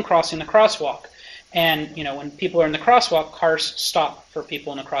school and crossing the crosswalk. And, when people are in the crosswalk, cars stop for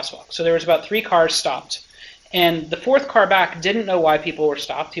people in the crosswalk. So there was about 3 cars stopped. And the 4th car back didn't know why people were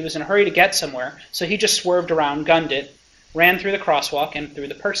stopped. He was in a hurry to get somewhere, so he just swerved around, gunned it, ran through the crosswalk and through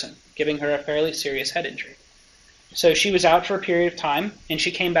the person, giving her a fairly serious head injury. So she was out for a period of time, and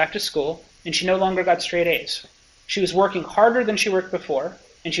she came back to school, and she no longer got straight A's. She was working harder than she worked before,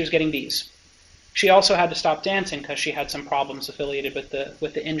 and she was getting B's. She also had to stop dancing because she had some problems affiliated with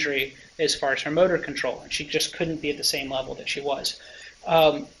the injury as far as her motor control, and she just couldn't be at the same level that she was.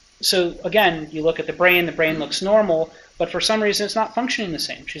 So again, you look at the brain looks normal, but for some reason it's not functioning the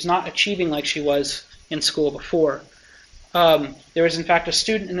same. She's not achieving like she was in school before. There was in fact a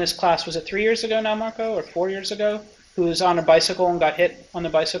student in this class, was it 3 years ago now, Marco, or 4 years ago, who was on a bicycle and got hit on the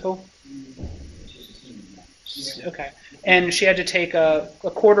bicycle? Okay. And she had to take a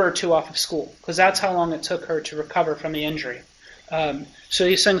quarter or two off of school, because that's how long it took her to recover from the injury. So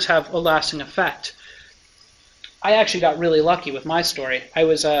these things have a lasting effect. I actually got really lucky with my story. I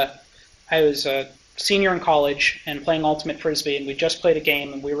was a senior in college and playing Ultimate Frisbee, and we just played a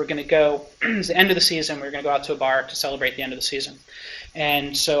game, and we were going to go, it was the end of the season, we were going to go out to a bar to celebrate the end of the season.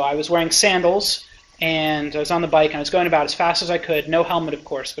 And so I was wearing sandals, and I was on the bike, and I was going about as fast as I could, no helmet, of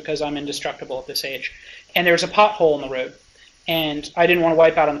course, because I'm indestructible at this age. And there was a pothole in the road, and I didn't want to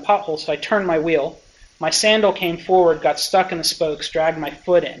wipe out on the pothole, so I turned my wheel. My sandal came forward, got stuck in the spokes, dragged my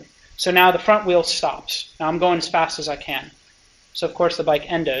foot in. So now the front wheel stops. Now I'm going as fast as I can. So of course the bike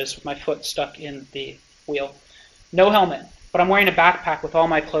endos with my foot stuck in the wheel. No helmet, but I'm wearing a backpack with all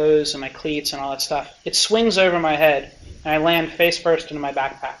my clothes and my cleats and all that stuff. It swings over my head, and I land face first into my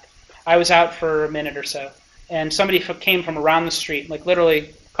backpack. I was out for a minute or so, and somebody came from around the street, like literally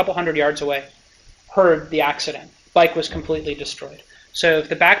a couple hundred yards away, heard the accident. Bike was completely destroyed. So if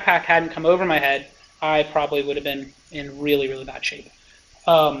the backpack hadn't come over my head, I probably would have been in really, really bad shape.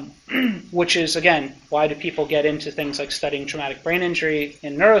 Which is, again, why do people get into things like studying traumatic brain injury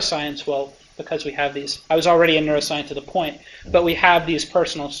in neuroscience? Well, because we have these, I was already in neuroscience to the point, but we have these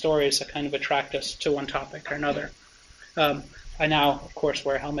personal stories that kind of attract us to one topic or another. I now, of course,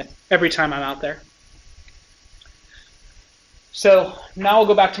 wear a helmet every time I'm out there. So now I'll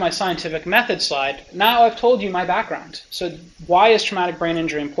go back to my scientific method slide. Now I've told you my background. So why is traumatic brain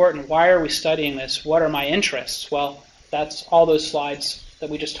injury important? Why are we studying this? What are my interests? Well, that's all those slides that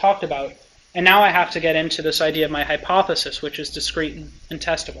we just talked about. And now I have to get into this idea of my hypothesis, which is discrete and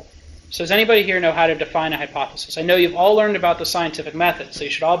testable. So does anybody here know how to define a hypothesis? I know you've all learned about the scientific method, so you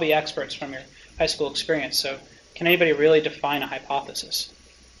should all be experts from your high school experience. So can anybody really define a hypothesis?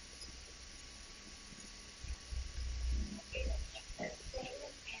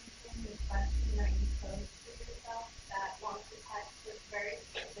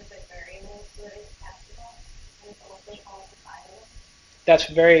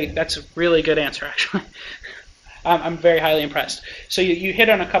 That's a really good answer, actually. I'm very highly impressed. So you hit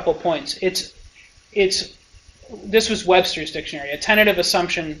on a couple points. This was Webster's dictionary, a tentative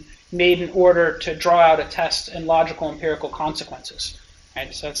assumption made in order to draw out a test and logical empirical consequences.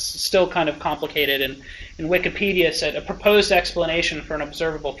 Right? So that's still kind of complicated. And in Wikipedia said a proposed explanation for an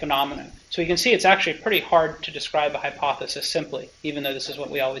observable phenomenon. So you can see it's actually pretty hard to describe a hypothesis simply, even though this is what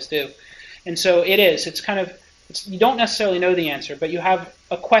we always do. And so it is. You don't necessarily know the answer, but you have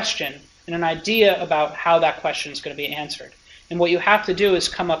a question and an idea about how that question is going to be answered. And what you have to do is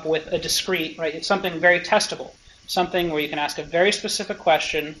come up with a discrete, right? It's something very testable, something where you can ask a very specific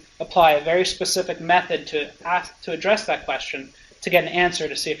question, apply a very specific method to address that question to get an answer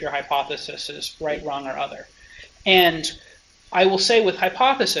to see if your hypothesis is right, wrong, or other. And I will say with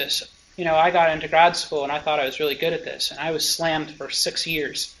hypothesis, I got into grad school and I thought I was really good at this, and I was slammed for 6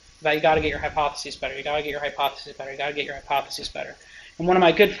 years. About you got to get your hypotheses better, you got to get your hypotheses better, you got to get your hypotheses better. And one of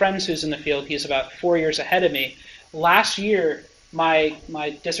my good friends who's in the field, he's about 4 years ahead of me. Last year, my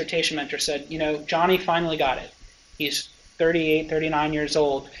dissertation mentor said, Johnny finally got it. He's 38, 39 years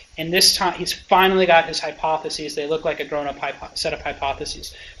old, and this time he's finally got his hypotheses. They look like a grown-up set of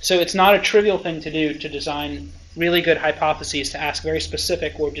hypotheses. So it's not a trivial thing to do to design really good hypotheses, to ask very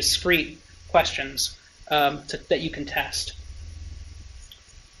specific or discrete questions that you can test.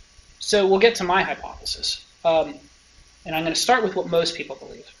 So we'll get to my hypothesis. And I'm going to start with what most people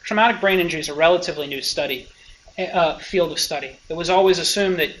believe. Traumatic brain injury is a relatively new field of study. It was always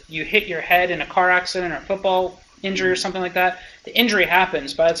assumed that you hit your head in a car accident or a football injury or something like that. The injury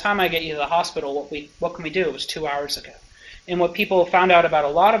happens. By the time I get you to the hospital, what can we do? It was 2 hours ago. And what people found out about a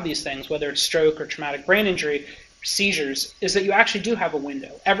lot of these things, whether it's stroke or traumatic brain injury, seizures, is that you actually do have a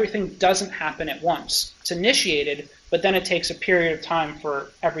window. Everything doesn't happen at once. It's initiated, but then it takes a period of time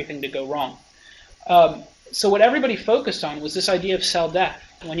for everything to go wrong. So what everybody focused on was this idea of cell death.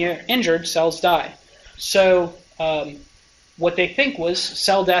 When you're injured, cells die. So what they think was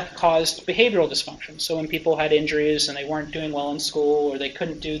cell death caused behavioral dysfunction. So when people had injuries and they weren't doing well in school or they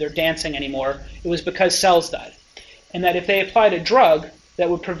couldn't do their dancing anymore, it was because cells died. And that if they applied a drug that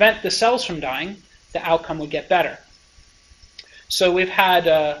would prevent the cells from dying, the outcome would get better. So we've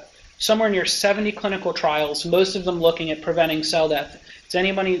had somewhere near 70 clinical trials, most of them looking at preventing cell death. Does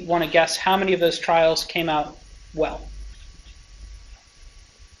anybody want to guess how many of those trials came out well?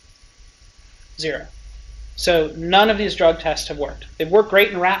 0. So none of these drug tests have worked. They've worked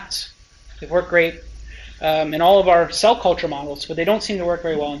great in rats. They've worked great in all of our cell culture models, but they don't seem to work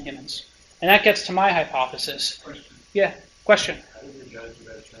very well in humans. And that gets to my hypothesis. Question. Yeah, question. How do you judge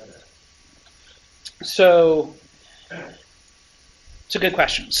about cell death? So it's a good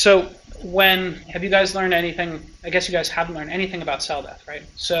question. So have you guys learned anything? I guess you guys haven't learned anything about cell death, right?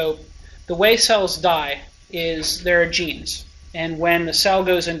 So the way cells die is there are genes. And when the cell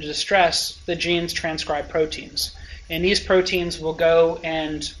goes into distress, the genes transcribe proteins. And these proteins will go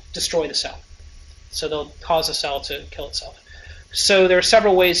and destroy the cell. So they'll cause a cell to kill itself. So there are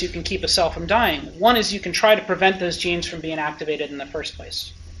several ways you can keep a cell from dying. One is you can try to prevent those genes from being activated in the first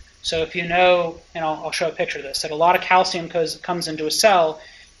place. So if you know, and I'll show a picture of this, that a lot of calcium comes into a cell,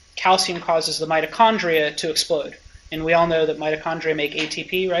 calcium causes the mitochondria to explode. And we all know that mitochondria make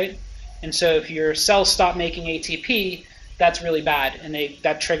ATP, right? And so if your cells stop making ATP, that's really bad, and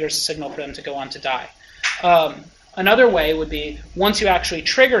that triggers a signal for them to go on to die. Another way would be, once you actually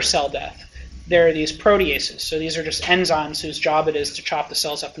trigger cell death, there are these proteases. So these are just enzymes whose job it is to chop the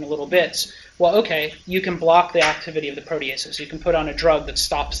cells up into little bits. Well, okay, you can block the activity of the proteases. You can put on a drug that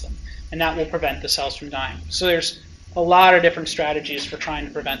stops them, and that will prevent the cells from dying. So there's a lot of different strategies for trying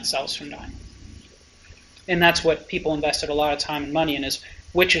to prevent cells from dying. And that's what people invested a lot of time and money in, is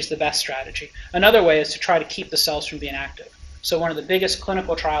which is the best strategy. Another way is to try to keep the cells from being active. So one of the biggest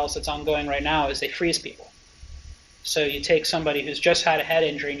clinical trials that's ongoing right now is they freeze people. So you take somebody who's just had a head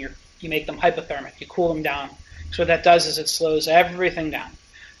injury and you make them hypothermic, you cool them down. So what that does is it slows everything down.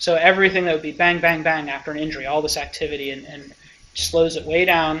 So everything that would be bang, bang, bang after an injury, all this activity, and slows it way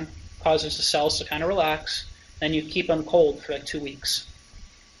down, causes the cells to kind of relax, then you keep them cold for like 2 weeks.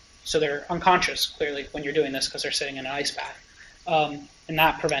 So they're unconscious, clearly, when you're doing this because they're sitting in an ice bath. And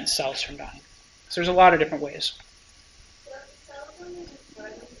that prevents cells from dying. So there's a lot of different ways. So cells only destroy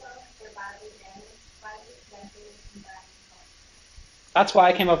themselves if they're badly damaged by the mechanism that That's why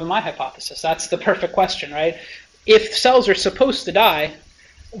I came up with my hypothesis. That's the perfect question, right? If cells are supposed to die,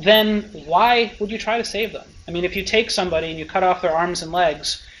 then why would you try to save them? I mean, if you take somebody and you cut off their arms and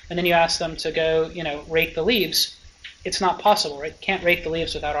legs, and then you ask them to go, rake the leaves, it's not possible, right? You can't rake the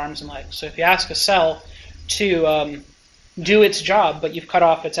leaves without arms and legs. So if you ask a cell to do its job, but you've cut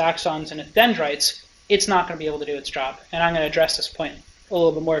off its axons and its dendrites, it's not going to be able to do its job. And I'm going to address this point a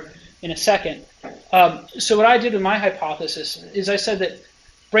little bit more in a second. So what I did with my hypothesis is I said that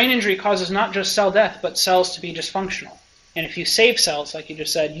brain injury causes not just cell death, but cells to be dysfunctional. And if you save cells, like you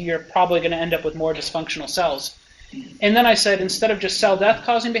just said, you're probably going to end up with more dysfunctional cells. And then I said, instead of just cell death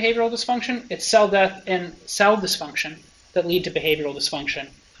causing behavioral dysfunction, it's cell death and cell dysfunction that lead to behavioral dysfunction.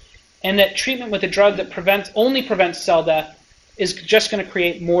 And that treatment with a drug that only prevents cell death is just going to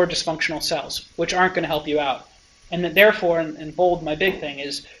create more dysfunctional cells, which aren't going to help you out. And that therefore, and bold, my big thing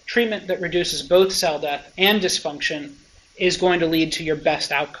is, treatment that reduces both cell death and dysfunction is going to lead to your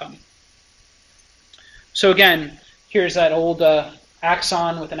best outcome. So again, here's that old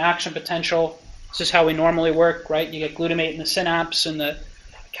axon with an action potential. This is how we normally work, right? You get glutamate in the synapse, and the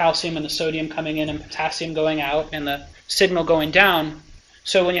calcium and the sodium coming in and potassium going out, and the signal going down.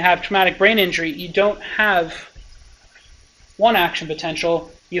 So when you have traumatic brain injury, you don't have one action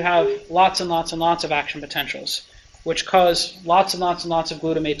potential, you have lots and lots and lots of action potentials, which cause lots and lots and lots of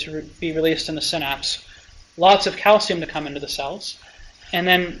glutamate to be released in the synapse, lots of calcium to come into the cells, and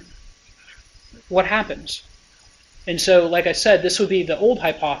then what happens? And so, like I said, this would be the old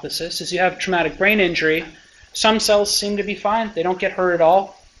hypothesis, is you have traumatic brain injury, some cells seem to be fine, they don't get hurt at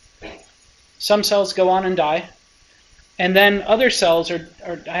all, some cells go on and die, and then other cells I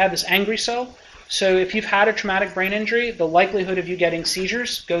have this angry cell. So if you've had a traumatic brain injury, the likelihood of you getting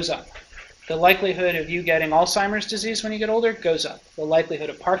seizures goes up. The likelihood of you getting Alzheimer's disease when you get older goes up. The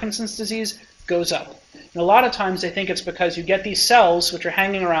likelihood of Parkinson's disease goes up. And a lot of times they think it's because you get these cells which are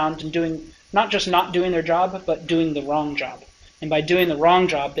hanging around and doing, not just not doing their job, but doing the wrong job. And by doing the wrong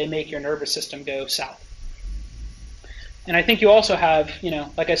job, they make your nervous system go south. And I think you also have,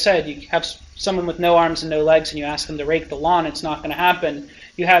 like I said, you have someone with no arms and no legs and you ask them to rake the lawn, it's not going to happen.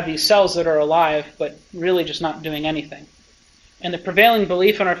 You have these cells that are alive, but really just not doing anything. And the prevailing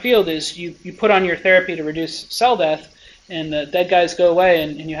belief in our field is you put on your therapy to reduce cell death, and the dead guys go away,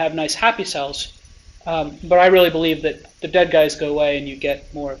 and you have nice happy cells. But I really believe that the dead guys go away and you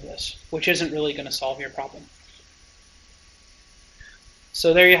get more of this, which isn't really going to solve your problem.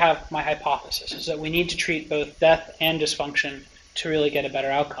 So there you have my hypothesis, is that we need to treat both death and dysfunction to really get a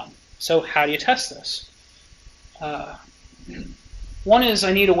better outcome. So how do you test this? One is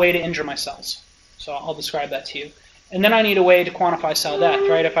I need a way to injure my cells. So I'll describe that to you. And then I need a way to quantify cell death,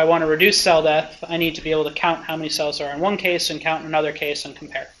 right? If I want to reduce cell death, I need to be able to count how many cells there are in one case and count in another case and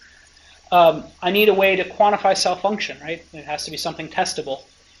compare. I need a way to quantify cell function, right? It has to be something testable.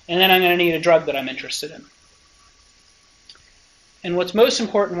 And then I'm going to need a drug that I'm interested in. And what's most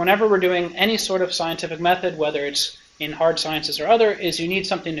important whenever we're doing any sort of scientific method, whether it's in hard sciences or other, is you need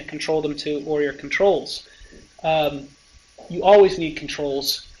something to control them to, or your controls. You always need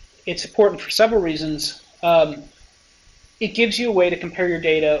controls. It's important for several reasons. It gives you a way to compare your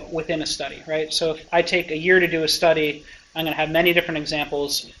data within a study, right? So if I take a year to do a study, I'm going to have many different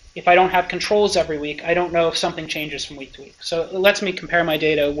examples. If I don't have controls every week, I don't know if something changes from week to week. So it lets me compare my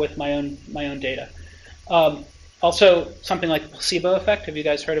data with my own data. Also, something like the placebo effect. Have you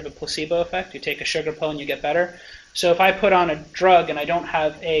guys heard of a placebo effect? You take a sugar pill and you get better. So if I put on a drug and I don't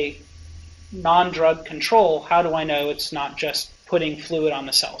have a non-drug control, how do I know it's not just putting fluid on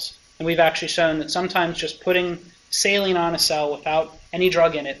the cells? And we've actually shown that sometimes just putting saline on a cell without any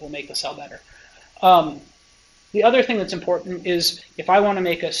drug in it will make the cell better. The other thing that's important is if I want to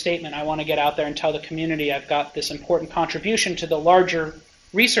make a statement, I want to get out there and tell the community I've got this important contribution to the larger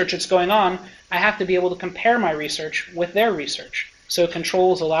research that's going on, I have to be able to compare my research with their research. So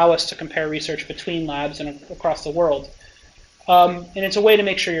controls allow us to compare research between labs and across the world. And it's a way to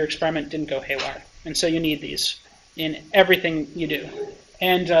make sure your experiment didn't go haywire. And so you need these in everything you do.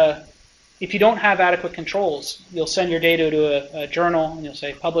 And if you don't have adequate controls, you'll send your data to a journal and you'll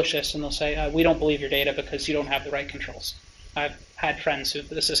say, publish this, and they'll say, we don't believe your data because you don't have the right controls. I've had friends who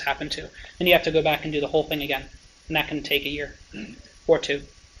this has happened to. And you have to go back and do the whole thing again. And that can take a year or two.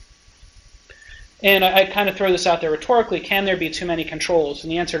 And I kind of throw this out there rhetorically, can there be too many controls?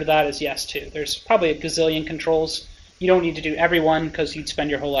 And the answer to that is yes, too. There's probably a gazillion controls. You don't need to do every one because you'd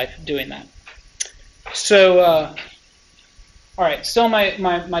spend your whole life doing that. So, all right, still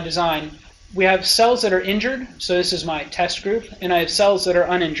my design. We have cells that are injured, so this is my test group, and I have cells that are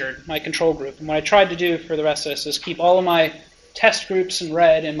uninjured, my control group. And what I tried to do for the rest of this is keep all of my test groups in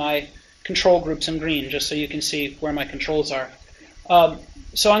red and my control groups in green, just so you can see where my controls are.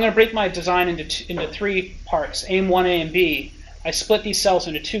 So I'm going to break my design into three parts, aim 1A and B. I split these cells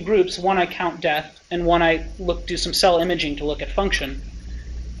into two groups. One I count death, and one I do some cell imaging to look at function.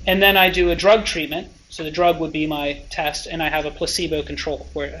 And then I do a drug treatment. So the drug would be my test, and I have a placebo control,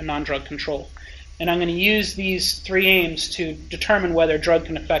 a non-drug control. And I'm going to use these three aims to determine whether a drug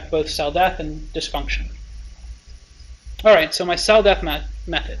can affect both cell death and dysfunction. All right, so my cell death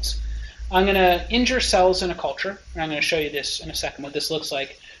methods. I'm going to injure cells in a culture, and I'm going to show you this in a second, what this looks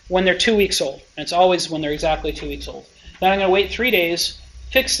like, when they're 2 weeks old. And it's always when they're exactly 2 weeks old. Then I'm going to wait 3 days,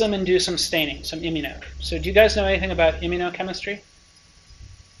 fix them, and do some staining, some immuno. So do you guys know anything about immunochemistry?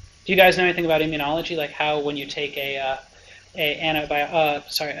 Do you guys know anything about immunology, like how when you take when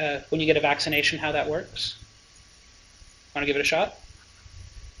you get a vaccination, how that works? Want to give it a shot?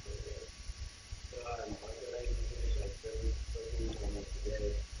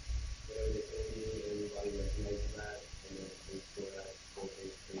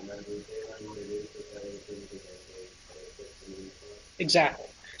 Exactly.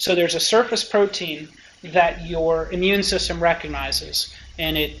 So there's a surface protein that your immune system recognizes,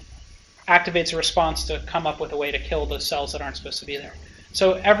 and it activates a response to come up with a way to kill the cells that aren't supposed to be there.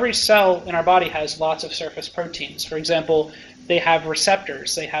 So every cell in our body has lots of surface proteins. For example, they have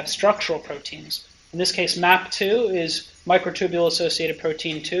receptors, they have structural proteins. In this case, MAP2 is microtubule-associated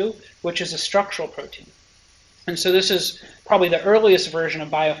protein 2, which is a structural protein. And so this is probably the earliest version of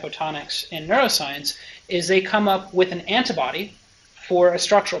biophotonics in neuroscience, is they come up with an antibody for a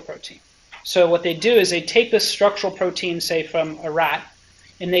structural protein. So what they do is they take this structural protein, say, from a rat,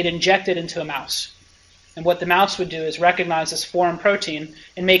 and they'd inject it into a mouse. And what the mouse would do is recognize this foreign protein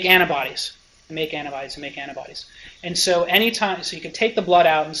and make antibodies, and make antibodies, and make antibodies. And so anytime, so you could take the blood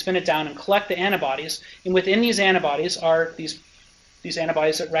out and spin it down and collect the antibodies, and within these antibodies are these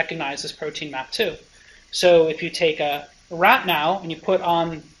antibodies that recognize this protein MAP2. So if you take a rat now and you put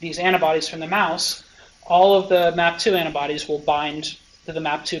on these antibodies from the mouse, all of the MAP2 antibodies will bind to the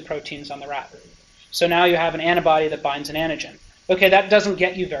MAP2 proteins on the rat. So now you have an antibody that binds an antigen. Okay, that doesn't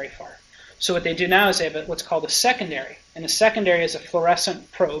get you very far. So what they do now is they have what's called a secondary. And the secondary is a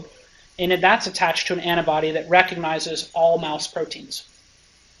fluorescent probe, and that's attached to an antibody that recognizes all mouse proteins.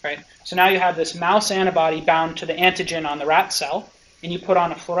 Right? So now you have this mouse antibody bound to the antigen on the rat cell, and you put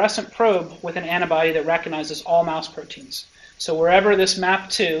on a fluorescent probe with an antibody that recognizes all mouse proteins. So wherever this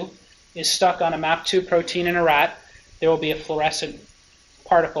MAP2 is stuck on a MAP2 protein in a rat, there will be a fluorescent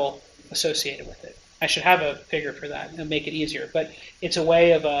particle associated with it. I should have a figure for that and make it easier, but it's a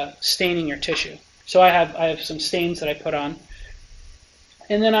way of staining your tissue. So I have some stains that I put on,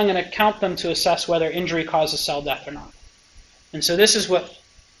 and then I'm going to count them to assess whether injury causes cell death or not. And so this is what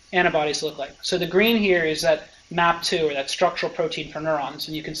antibodies look like. So the green here is that MAP2, or that structural protein for neurons.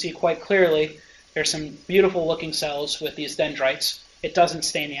 And you can see quite clearly there's some beautiful looking cells with these dendrites. It doesn't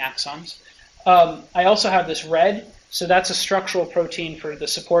stain the axons. I also have this red, so that's a structural protein for the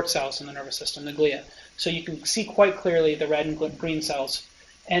support cells in the nervous system, the glia. So you can see quite clearly the red and green cells.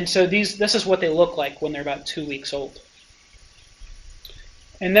 And so this is what they look like when they're about 2 weeks old.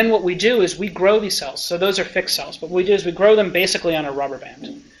 And then what we do is we grow these cells. So those are fixed cells. But what we do is we grow them basically on a rubber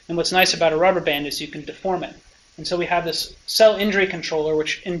band. And what's nice about a rubber band is you can deform it. And so we have this cell injury controller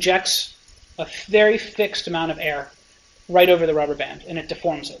which injects a very fixed amount of air right over the rubber band, and it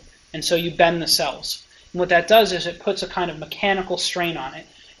deforms it. And so you bend the cells. And what that does is it puts a kind of mechanical strain on it.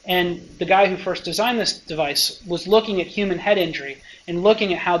 And the guy who first designed this device was looking at human head injury and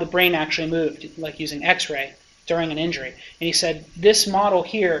looking at how the brain actually moved, like using X-ray during an injury. And he said, this model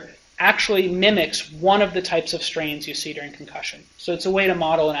here actually mimics one of the types of strains you see during concussion. So it's a way to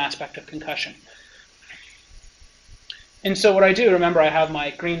model an aspect of concussion. And so what I do, remember I have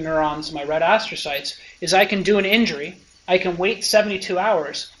my green neurons, my red astrocytes, is I can do an injury, I can wait 72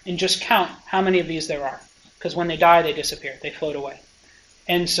 hours and just count how many of these there are. Because when they die, they disappear, they float away.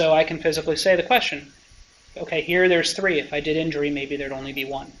 And so I can physically say the question, okay, here there's 3. If I did injury, maybe there'd only be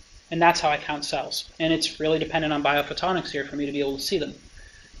 1. And that's how I count cells. And it's really dependent on biophotonics here for me to be able to see them.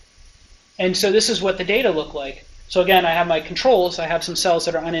 And so this is what the data look like. So again, I have my controls. I have some cells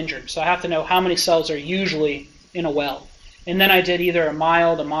that are uninjured. So I have to know how many cells are usually in a well. And then I did either a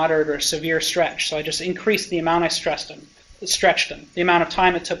mild, a moderate, or a severe stretch. So I just increased the amount I stretched them. The amount of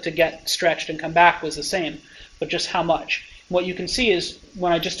time it took to get stretched and come back was the same, but just how much. What you can see is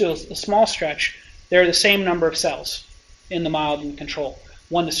when I just do a small stretch, there are the same number of cells in the mild and control.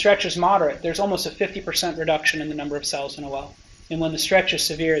 When the stretch is moderate, there's almost a 50% reduction in the number of cells in a well. And when the stretch is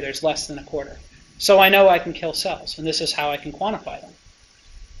severe, there's less than a quarter. So I know I can kill cells, and this is how I can quantify them.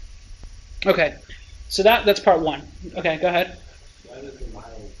 Okay, so that's part 1. Okay, go ahead. Why does the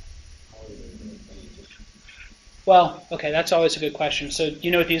mild Well, okay, that's always a good question. So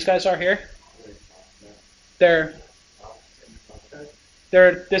you know what these guys are here? They're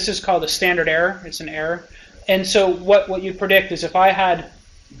this is called a standard error. It's an error. And so what you predict is if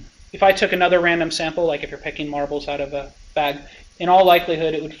I took another random sample, like if you're picking marbles out of a bag, in all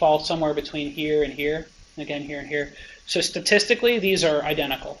likelihood it would fall somewhere between here and here, again here and here. So statistically, these are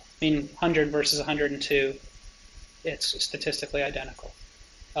identical. I mean, 100 versus 102, it's statistically identical.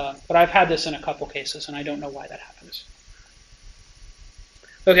 But I've had this in a couple cases, and I don't know why that happens.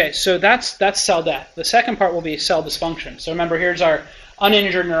 Okay, so that's cell death. The second part will be cell dysfunction. So remember, here's our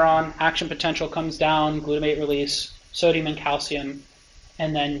uninjured neuron. Action potential comes down, glutamate release, sodium and calcium,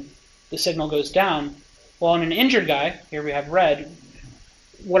 and then the signal goes down. Well, in an injured guy, here we have red,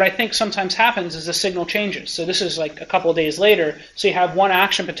 what I think sometimes happens is the signal changes. So this is like a couple of days later, so you have one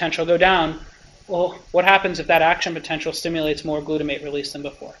action potential go down. Well, what happens if that action potential stimulates more glutamate release than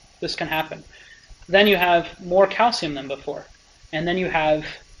before? This can happen. Then you have more calcium than before. And then you have,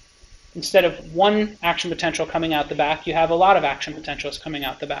 instead of one action potential coming out the back, you have a lot of action potentials coming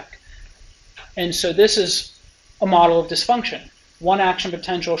out the back. And so this is a model of dysfunction. One action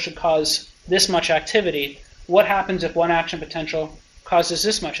potential should cause this much activity. What happens if one action potential causes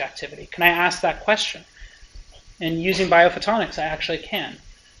this much activity? Can I ask that question? And using biophotonics, I actually can.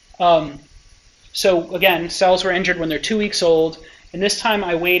 So again, cells were injured when they're 2 weeks old, and this time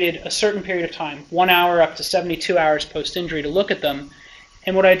I waited a certain period of time, 1 hour up to 72 hours post-injury to look at them.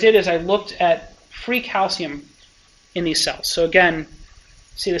 And what I did is I looked at free calcium in these cells. So again,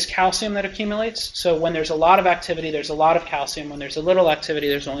 see this calcium that accumulates? So when there's a lot of activity, there's a lot of calcium. When there's a little activity,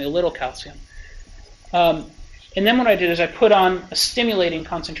 there's only a little calcium. And then what I did is I put on a stimulating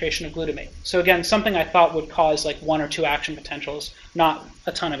concentration of glutamate. So again, something I thought would cause like 1 or 2 action potentials, not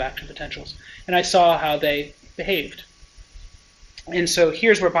a ton of action potentials. And I saw how they behaved. And so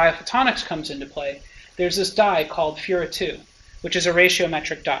here's where biophotonics comes into play. There's this dye called Fura2, which is a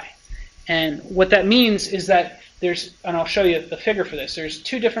ratiometric dye. And what that means is that there's, and I'll show you the figure for this, there's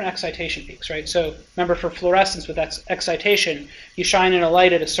 2 different excitation peaks, right? So remember, for fluorescence with that excitation, you shine in a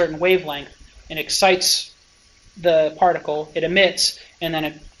light at a certain wavelength and excites the particle, it emits, and then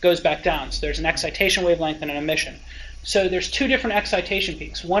it goes back down. So there's an excitation wavelength and an emission. So there's 2 different excitation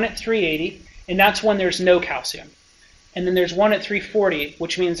peaks, one at 380, and that's when there's no calcium. And then there's one at 340,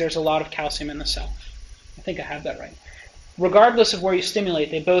 which means there's a lot of calcium in the cell. I think I have that right. Regardless of where you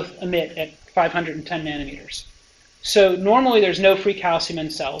stimulate, they both emit at 510 nanometers. So normally there's no free calcium in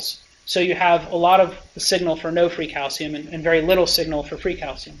cells. So you have a lot of the signal for no free calcium and very little signal for free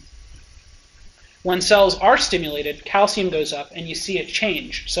calcium. When cells are stimulated, calcium goes up and you see it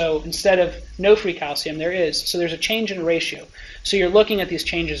change. So instead of no free calcium, there is. So there's a change in ratio. So you're looking at these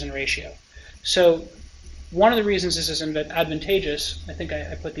changes in ratio. So one of the reasons this is advantageous, I think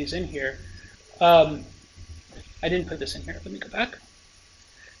I put these in here. I didn't put this in here. Let me go back.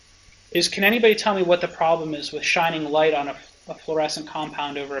 Is can anybody tell me what the problem is with shining light on a fluorescent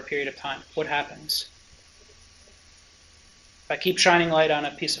compound over a period of time? What happens? If I keep shining light on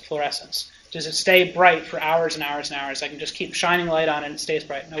a piece of fluorescence, does it stay bright for hours and hours and hours? I can just keep shining light on it and it stays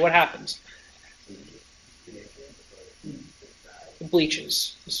bright. Now what happens? It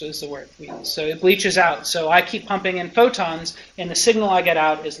bleaches. This is the word we use. So it bleaches out. So I keep pumping in photons, and the signal I get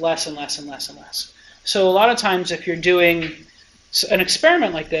out is less and less and less and less. So a lot of times if you're doing an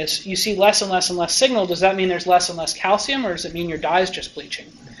experiment like this, you see less and less and less signal. Does that mean there's less and less calcium, or does it mean your dye is just bleaching?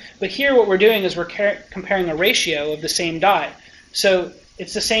 But here what we're doing is we're comparing a ratio of the same dye. So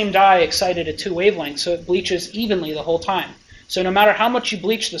it's the same dye excited at 2 wavelengths, so it bleaches evenly the whole time. So no matter how much you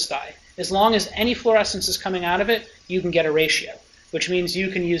bleach this dye, as long as any fluorescence is coming out of it, you can get a ratio, which means you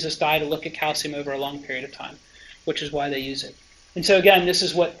can use this dye to look at calcium over a long period of time, which is why they use it. And so again, this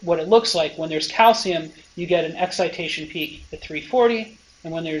is what it looks like. When there's calcium, you get an excitation peak at 340,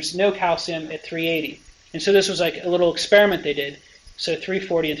 and when there's no calcium, at 380. And so this was like a little experiment they did. So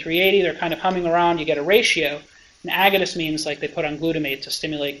 340 and 380, they're kind of humming around, you get a ratio. And agonist means like they put on glutamate to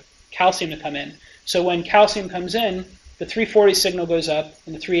stimulate calcium to come in. So when calcium comes in, the 340 signal goes up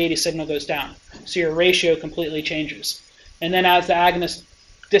and the 380 signal goes down. So your ratio completely changes. And then as the agonist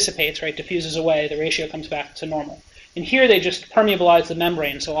dissipates, right, diffuses away, the ratio comes back to normal. And here they just permeabilize the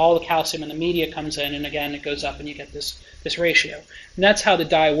membrane, so all the calcium in the media comes in, and again it goes up and you get this ratio. And that's how the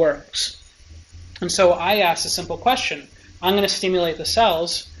dye works. And so I asked a simple question. I'm going to stimulate the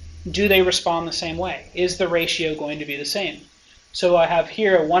cells. Do they respond the same way? Is the ratio going to be the same? So I have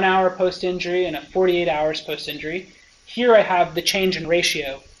here a 1 hour post-injury and a 48 hours post-injury. Here I have the change in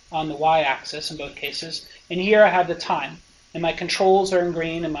ratio on the y-axis in both cases. And here I have the time. And my controls are in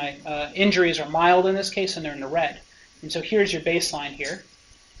green, and my injuries are mild in this case, and they're in the red. And so here's your baseline here.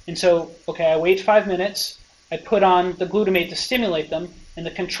 And so, okay, I wait 5 minutes. I put on the glutamate to stimulate them, and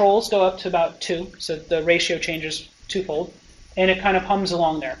the controls go up to about 2, so the ratio changes twofold. And it kind of hums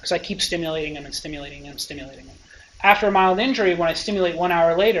along there, because I keep stimulating them and stimulating them and stimulating them. After a mild injury, when I stimulate 1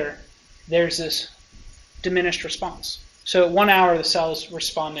 hour later, there's this diminished response. So at 1 hour, the cell's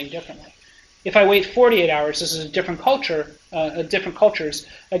responding differently. If I wait 48 hours, this is a different culture, different cultures.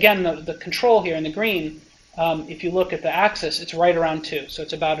 Again, the control here in the green, if you look at the axis, it's right around 2, so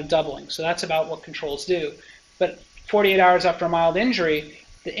it's about a doubling. So that's about what controls do. But 48 hours after a mild injury,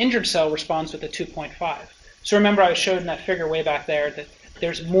 the injured cell responds with a 2.5. So remember I showed in that figure way back there that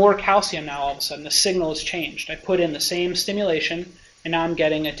there's more calcium now all of a sudden. The signal has changed. I put in the same stimulation, and now I'm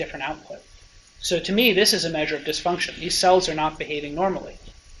getting a different output. So to me, this is a measure of dysfunction. These cells are not behaving normally.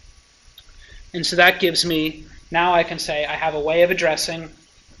 And so that gives me, now I can say I have a way of addressing,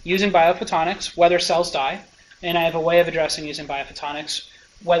 using biophotonics, whether cells die, and I have a way of addressing using biophotonics,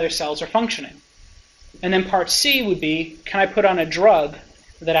 whether cells are functioning. And then part C would be, can I put on a drug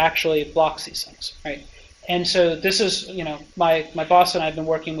that actually blocks these things, right? And so this is, my boss and I have been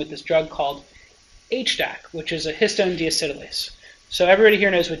working with this drug called HDAC, which is a histone deacetylase. So everybody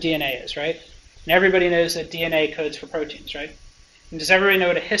here knows what DNA is, right? And everybody knows that DNA codes for proteins, right? And does everybody know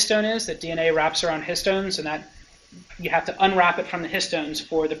what a histone is? That DNA wraps around histones, and that you have to unwrap it from the histones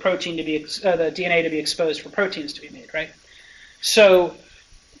for the protein to be the DNA to be exposed for proteins to be made, right? So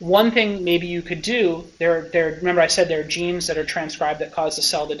one thing maybe you could do, remember I said there are genes that are transcribed that cause the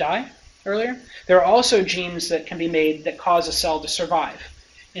cell to die earlier? There are also genes that can be made that cause a cell to survive.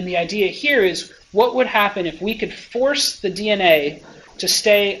 And the idea here is, what would happen if we could force the DNA to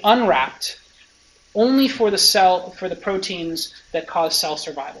stay unwrapped only for the proteins that cause cell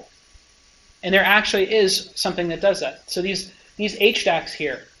survival? And there actually is something that does that. So these HDACs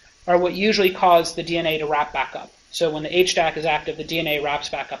here are what usually cause the DNA to wrap back up. So when the HDAC is active, the DNA wraps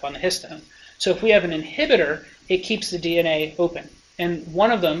back up on the histone. So if we have an inhibitor, it keeps the DNA open. And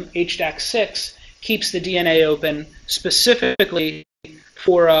one of them, HDAC6, keeps the DNA open specifically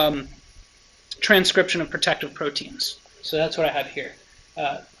for transcription of protective proteins. So that's what I have here.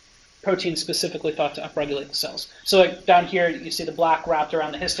 Proteins specifically thought to upregulate the cells. So like down here, you see the black wrapped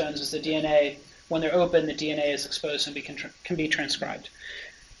around the histones is the DNA. When they're open, the DNA is exposed and can be transcribed.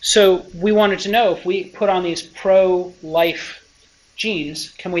 So we wanted to know, if we put on these pro-life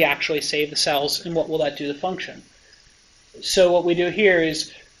genes, can we actually save the cells, and what will that do to function? So what we do here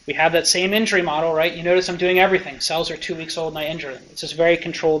is we have that same injury model, right? You notice I'm doing everything. Cells are 2 weeks old and I injure them. It's this very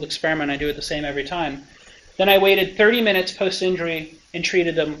controlled experiment. I do it the same every time. Then I waited 30 minutes post-injury and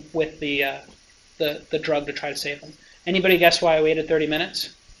treated them with the drug to try to save them. Anybody guess why I waited 30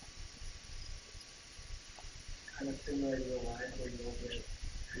 minutes? Kind of similar to real life where you don't get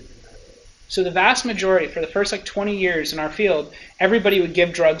treatment that way. So the vast majority, for the first like 20 years in our field, everybody would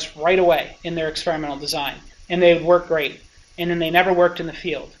give drugs right away in their experimental design, and they would work great. And then they never worked in the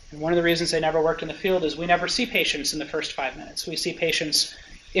field. And one of the reasons they never worked in the field is we never see patients in the first 5 minutes. We see patients,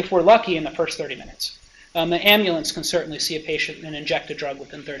 if we're lucky, in the first 30 minutes. The ambulance can certainly see a patient and inject a drug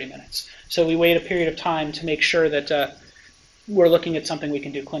within 30 minutes. So we wait a period of time to make sure that we're looking at something we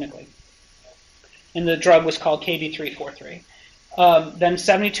can do clinically. And the drug was called KB343. Then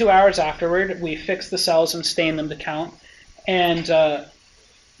 72 hours afterward, we fix the cells and stain them to count. And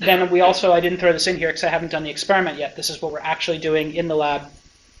then we also, I didn't throw this in here because I haven't done the experiment yet. This is what we're actually doing in the lab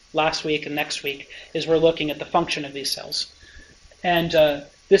last week and next week, is we're looking at the function of these cells. And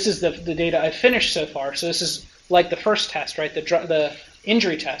this is the data I've finished so far. So this is like the first test, right? The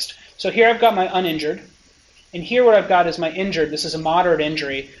injury test. So here I've got my uninjured. And here what I've got is my injured. This is a moderate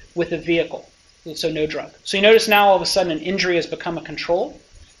injury with a vehicle. So no drug. So you notice now all of a sudden an injury has become a control.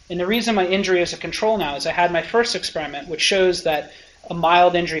 And the reason my injury is a control now is I had my first experiment, which shows that a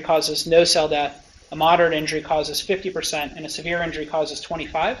mild injury causes no cell death, a moderate injury causes 50%, and a severe injury causes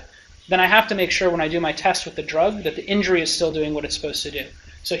 25%. Then I have to make sure when I do my test with the drug that the injury is still doing what it's supposed to do.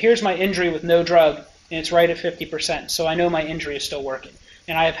 So here's my injury with no drug, and it's right at 50%. So I know my injury is still working.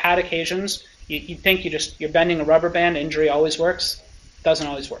 And I have had occasions, you think you're bending a rubber band, injury always works. Doesn't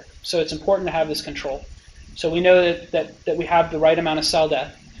always work. So it's important to have this control. So we know that we have the right amount of cell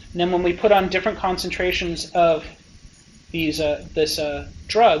death. And then when we put on different concentrations of this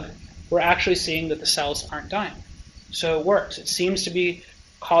drug, we're actually seeing that the cells aren't dying. So it works. It seems to be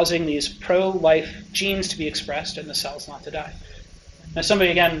causing these pro-life genes to be expressed and the cells not to die. Now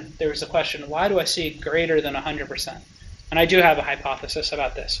somebody, again, there was a question, why do I see greater than 100%? And I do have a hypothesis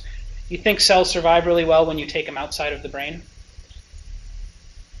about this. You think cells survive really well when you take them outside of the brain?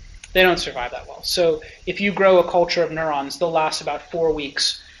 They don't survive that well. So if you grow a culture of neurons, they'll last about 4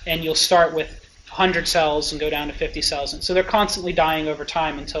 weeks, and you'll start with 100 cells and go down to 50 cells. And so they're constantly dying over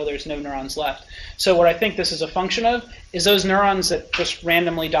time until there's no neurons left. So what I think this is a function of is those neurons that just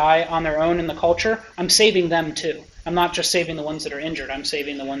randomly die on their own in the culture, I'm saving them too. I'm not just saving the ones that are injured, I'm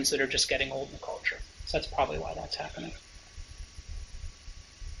saving the ones that are just getting old in the culture. So that's probably why that's happening.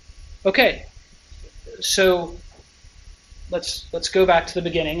 Okay, so let's go back to the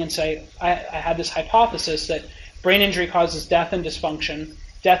beginning and say I had this hypothesis that brain injury causes death and dysfunction.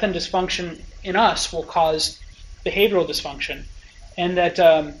 Death and dysfunction in us will cause behavioral dysfunction, and that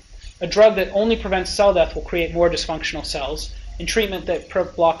a drug that only prevents cell death will create more dysfunctional cells, and treatment that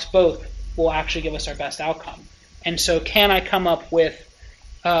blocks both will actually give us our best outcome. And so can I come up with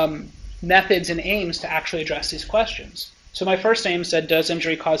methods and aims to actually address these questions? So my first aim said, does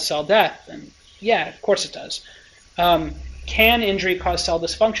injury cause cell death? And yeah, of course it does. Can injury cause cell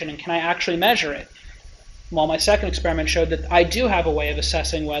dysfunction, and can I actually measure it? Well, my second experiment showed that I do have a way of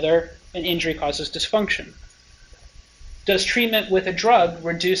assessing whether an injury causes dysfunction. Does treatment with a drug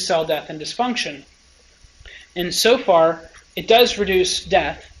reduce cell death and dysfunction? And so far, it does reduce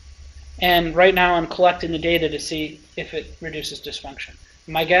death, and right now I'm collecting the data to see if it reduces dysfunction.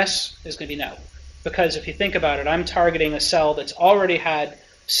 My guess is going to be no, because if you think about it, I'm targeting a cell that's already had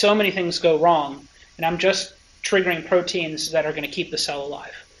so many things go wrong, and I'm just triggering proteins that are going to keep the cell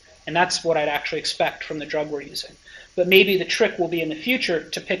alive. And that's what I'd actually expect from the drug we're using. But maybe the trick will be in the future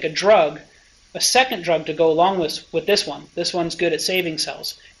to pick a drug, a second drug to go along with this one. This one's good at saving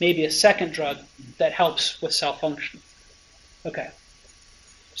cells. Maybe a second drug that helps with cell function. Okay.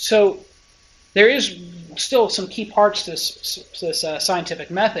 So there is still some key parts to this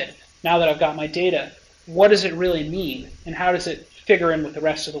scientific method. Now that I've got my data, what does it really mean? And how does it figure in with the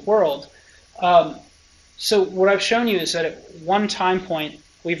rest of the world? So what I've shown you is that at one time point,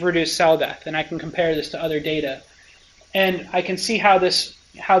 we've reduced cell death, and I can compare this to other data. And I can see how this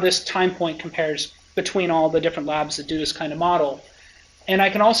time point compares between all the different labs that do this kind of model. And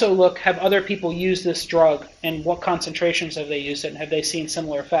I can also look, have other people use this drug, and what concentrations have they used it, and have they seen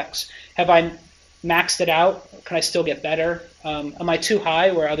similar effects? Have I maxed it out? Can I still get better? Am I too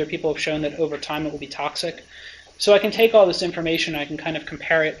high where other people have shown that over time it will be toxic? So I can take all this information, I can kind of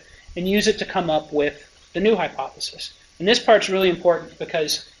compare it, and use it to come up with the new hypothesis. And this part's really important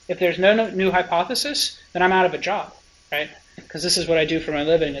because if there's no new hypothesis, then I'm out of a job, right? Because this is what I do for my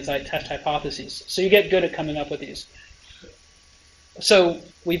living, is I test hypotheses. So you get good at coming up with these. So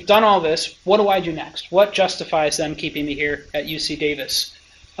we've done all this. What do I do next? What justifies them keeping me here at UC Davis?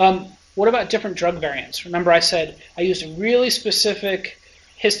 What about different drug variants? Remember I said I used a really specific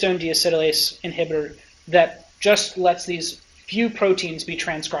histone deacetylase inhibitor that just lets these few proteins be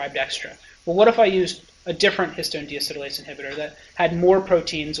transcribed extra. Well, what if I used a different histone deacetylase inhibitor that had more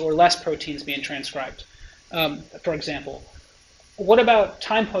proteins or less proteins being transcribed, for example? what about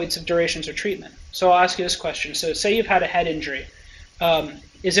time points of durations of treatment? So I'll ask you this question. So say you've had a head injury.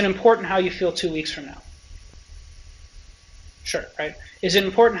 Is it important how you feel 2 weeks from now? Sure, right? Is it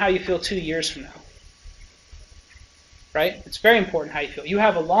important how you feel 2 years from now? Right? It's very important how you feel. You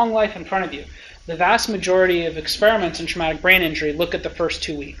have a long life in front of you. The vast majority of experiments in traumatic brain injury look at the first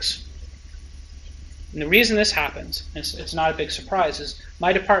 2 weeks. And the reason this happens, it's not a big surprise, is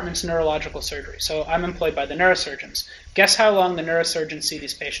my department's neurological surgery. So I'm employed by the neurosurgeons. Guess how long the neurosurgeons see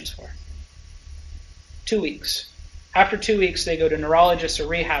these patients for? 2 weeks. After 2 weeks, they go to neurologists or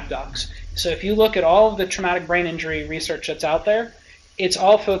rehab docs. So if you look at all of the traumatic brain injury research that's out there, it's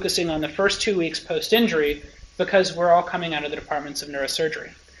all focusing on the first 2 weeks post-injury because we're all coming out of the departments of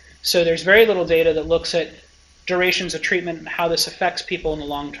neurosurgery. So there's very little data that looks at durations of treatment and how this affects people in the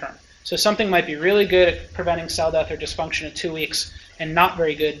long term. So something might be really good at preventing cell death or dysfunction at 2 weeks and not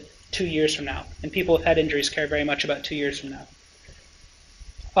very good 2 years from now. And people with head injuries care very much about 2 years from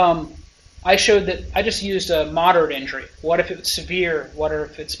now. I showed that I just used a moderate injury. What if it's severe? What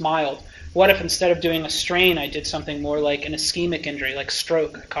if it's mild? What if instead of doing a strain, I did something more like an ischemic injury, like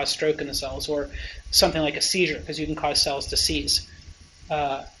stroke, cause stroke in the cells, or something like a seizure, because you can cause cells to seize.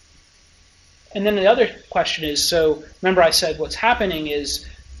 And then the other question is, so remember I said what's happening is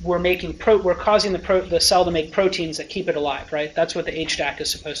we're causing the cell to make proteins that keep it alive, right? That's what the HDAC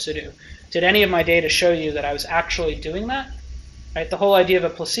is supposed to do. Did any of my data show you that I was actually doing that? Right? The whole idea of a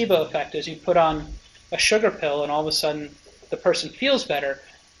placebo effect is you put on a sugar pill and all of a sudden the person feels better.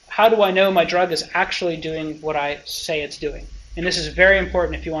 How do I know my drug is actually doing what I say it's doing? And this is very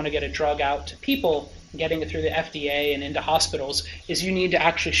important if you want to get a drug out to people, getting it through the FDA and into hospitals, is you need to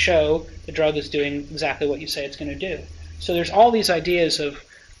actually show the drug is doing exactly what you say it's going to do. So there's all these ideas of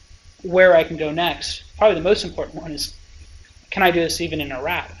where I can go next. Probably the most important one is, can I do this even in a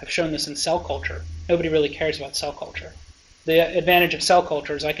rat? I've shown this in cell culture. Nobody really cares about cell culture. The advantage of cell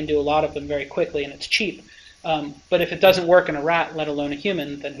culture is I can do a lot of them very quickly and it's cheap. But if it doesn't work in a rat, let alone a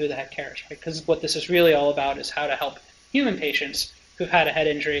human, then who the heck cares? Right? Because what this is really all about is how to help human patients who've had a head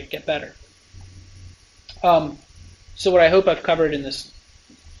injury get better. So what I hope I've covered in this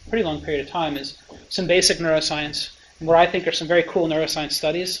pretty long period of time is some basic neuroscience, and what I think are some very cool neuroscience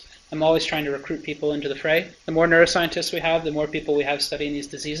studies. I'm always trying to recruit people into the fray. The more neuroscientists we have, the more people we have studying these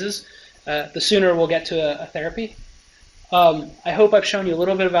diseases, the sooner we'll get to a therapy. I hope I've shown you a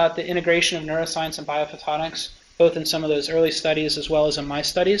little bit about the integration of neuroscience and biophotonics, both in some of those early studies as well as in my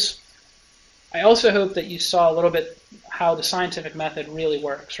studies. I also hope that you saw a little bit how the scientific method really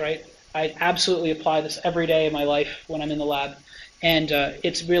works, right? I absolutely apply this every day of my life when I'm in the lab, and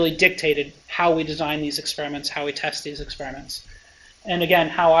it's really dictated how we design these experiments, how we test these experiments. And again,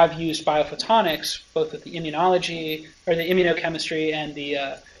 how I've used biophotonics, both with the immunology, or the immunochemistry and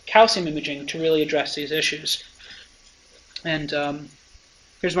the calcium imaging to really address these issues. And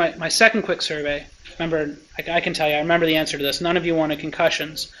here's my second quick survey. Remember, I can tell you, I remember the answer to this. None of you wanted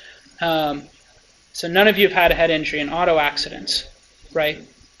concussions. So none of you have had a head injury in auto accidents, right?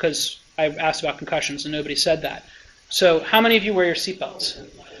 Because I asked about concussions and nobody said that. So how many of you wear your seatbelts?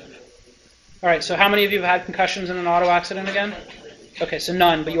 All right, so how many of you have had concussions in an auto accident again? Okay, so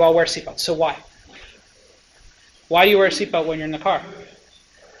none, but you all wear seatbelts. So why? Why do you wear a seatbelt when you're in the car?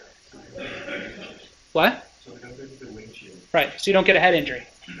 What? Right, so you don't get a head injury.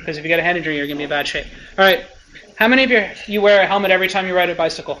 Because if you get a head injury, you're going to be in bad shape. All right, how many of you wear a helmet every time you ride a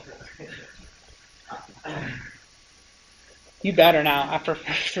bicycle? You better now, after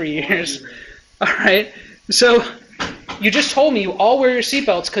 3 years. All right, so you just told me you all wear your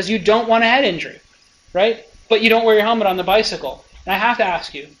seatbelts because you don't want a head injury, right? But you don't wear your helmet on the bicycle. And I have to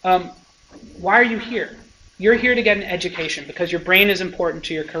ask you, why are you here? You're here to get an education because your brain is important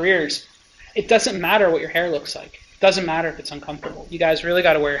to your careers. It doesn't matter what your hair looks like. It doesn't matter if it's uncomfortable. You guys really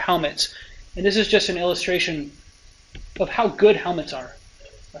got to wear your helmets. And this is just an illustration of how good helmets are.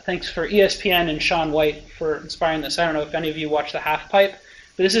 Thanks for ESPN and Shaun White for inspiring this. I don't know if any of you watched the half pipe,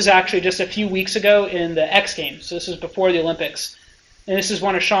 but this is actually just a few weeks ago in the X Games. So this is before the Olympics. And this is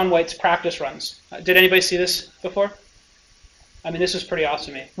one of Shaun White's practice runs. Did anybody see this before? I mean, this was pretty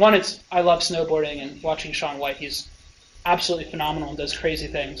awesome to me. One, I love snowboarding and watching Shaun White. He's absolutely phenomenal and does crazy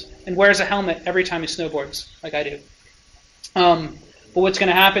things. And wears a helmet every time he snowboards, like I do. But what's going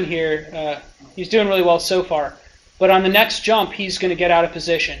to happen here, he's doing really well so far. But on the next jump, he's going to get out of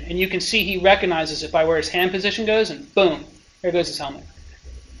position. And you can see he recognizes it by where his hand position goes, and boom, there goes his helmet.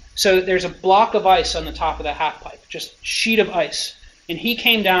 So there's a block of ice on the top of that half pipe, just sheet of ice. And he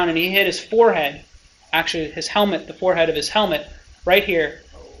came down and he hit his forehead, actually his helmet, the forehead of his helmet, right here,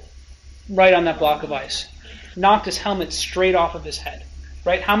 right on that block of ice. Knocked his helmet straight off of his head,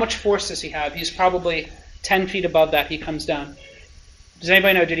 right? How much force does he have? He's probably 10 feet above that. He comes down. Does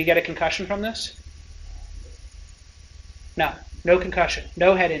anybody know, did he get a concussion from this? No concussion,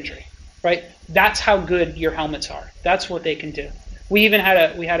 no head injury, right? That's how good your helmets are. That's what they can do. We even had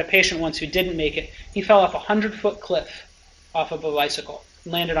a patient once who didn't make it. He fell off a 100-foot cliff off of a bicycle,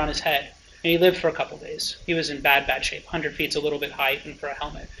 landed on his head, and he lived for a couple days. He was in bad shape. 100 feet's a little bit high even for a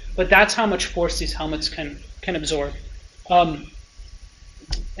helmet. But that's how much force these helmets can absorb.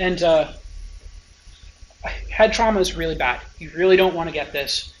 Head trauma is really bad. You really don't want to get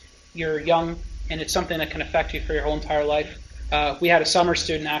this. You're young, and it's something that can affect you for your whole entire life. We had a summer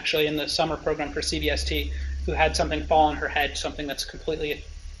student actually in the summer program for CBST who had something fall on her head, something that's completely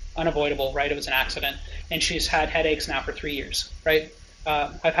unavoidable, right? It was an accident. And she's had headaches now for 3 years, right?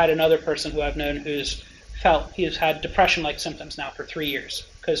 I've had another person who I've known he's had depression-like symptoms now for 3 years,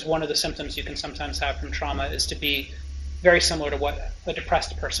 because one of the symptoms you can sometimes have from trauma is to be very similar to what a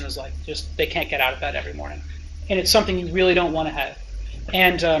depressed person is like. Just they can't get out of bed every morning. And it's something you really don't want to have.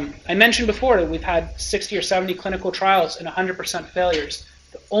 And I mentioned before that we've had 60 or 70 clinical trials and 100% failures.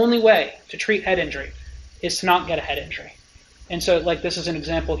 The only way to treat head injury is to not get a head injury. And so, like, this is an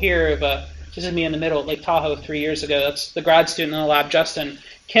example here of this is me in the middle at Lake Tahoe 3 years ago. That's the grad student in the lab, Justin.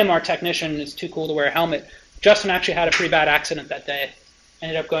 Kim, our technician, is too cool to wear a helmet. Justin actually had a pretty bad accident that day.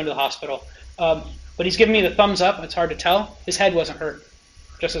 Ended up going to the hospital. But he's giving me the thumbs up. It's hard to tell. His head wasn't hurt,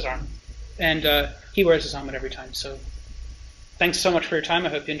 just his arm. And he wears his helmet every time. So thanks so much for your time. I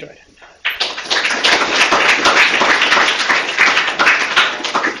hope you enjoyed.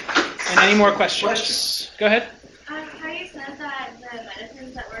 And any more questions? Go ahead. How you said that the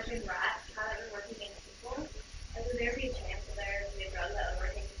medicines that work in rats haven't been working in people, would there be a chance that there would be a drug that would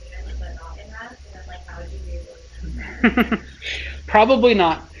work in humans but not in rats? And then, like, how would you be able to test that? Probably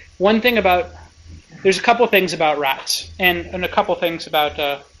not. There's a couple things about rats, and a couple things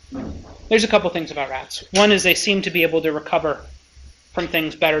about there's a couple things about rats. One is they seem to be able to recover from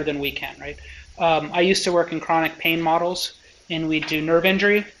things better than we can, right? I used to work in chronic pain models, and we do nerve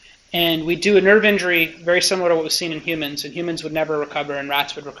injury. And we do a nerve injury very similar to what was seen in humans, and humans would never recover, and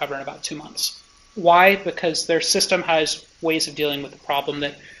rats would recover in about 2 months. Why? Because their system has ways of dealing with the problem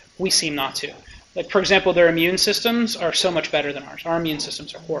that we seem not to. Like, for example, their immune systems are so much better than ours. Our immune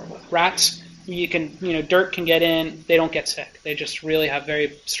systems are horrible. Rats, dirt can get in, they don't get sick. They just really have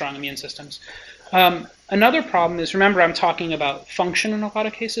very strong immune systems. Another problem is, remember, I'm talking about function in a lot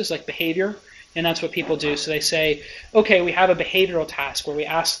of cases, like behavior. And that's what people do. So they say, okay, we have a behavioral task where we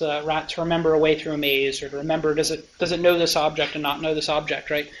ask the rat to remember a way through a maze, or to remember, does it know this object and not know this object,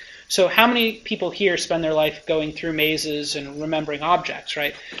 right? So how many people here spend their life going through mazes and remembering objects,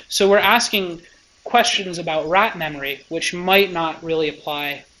 right? So we're asking questions about rat memory, which might not really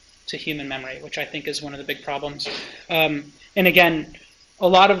apply to human memory, which I think is one of the big problems. And again, a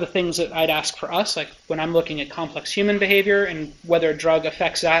lot of the things that I'd ask for us, like when I'm looking at complex human behavior and whether a drug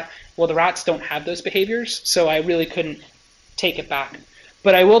affects that, well, the rats don't have those behaviors, so I really couldn't take it back.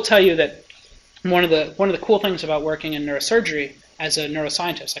 But I will tell you that one of the cool things about working in neurosurgery as a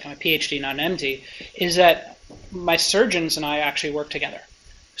neuroscientist, like I'm a PhD, not an MD, is that my surgeons and I actually work together.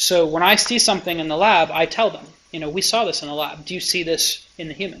 So when I see something in the lab, I tell them, we saw this in the lab. Do you see this in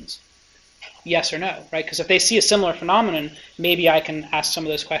the humans? Yes or no, right? Because if they see a similar phenomenon, maybe I can ask some of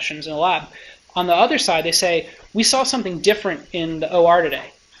those questions in the lab. On the other side, they say, we saw something different in the OR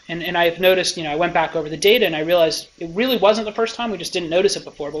today. And I've noticed, I went back over the data and I realized it really wasn't the first time. We just didn't notice it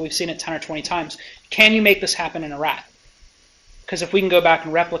before, but we've seen it 10 or 20 times. Can you make this happen in a rat? Because if we can go back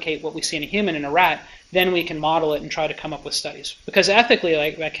and replicate what we see in a human in a rat, then we can model it and try to come up with studies. Because ethically,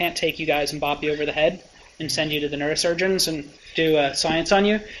 I can't take you guys and bop you over the head and send you to the neurosurgeons and do science on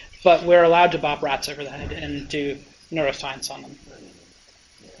you. But we're allowed to bop rats over the head and do neuroscience on them.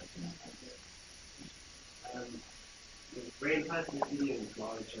 Brain plasticity in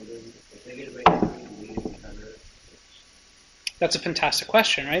smaller children, if they get a brain injury, do we recover? That's a fantastic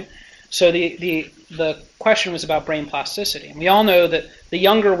question, right? So the question was about brain plasticity. And we all know that the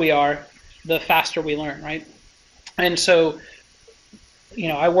younger we are, the faster we learn, right? And so,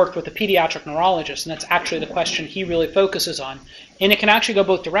 I worked with a pediatric neurologist, and that's actually the question he really focuses on. And it can actually go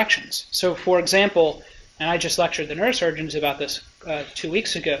both directions. So, for example, and I just lectured the neurosurgeons about this 2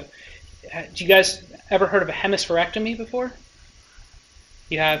 weeks ago. Do you guys ever heard of a hemispherectomy before?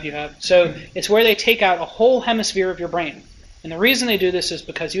 You have. So it's where they take out a whole hemisphere of your brain. And the reason they do this is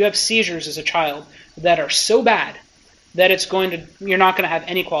because you have seizures as a child that are so bad that you're not going to have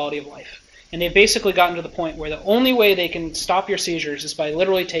any quality of life. And they've basically gotten to the point where the only way they can stop your seizures is by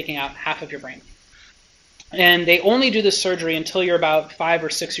literally taking out half of your brain. And they only do this surgery until you're about 5 or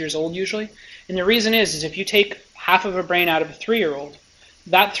 6 years old usually. And the reason is if you take half of a brain out of a 3-year-old,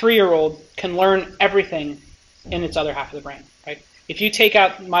 that 3-year-old can learn everything in its other half of the brain, right? If you take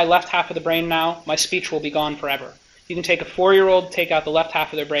out my left half of the brain now, my speech will be gone forever. You can take a 4-year-old, take out the left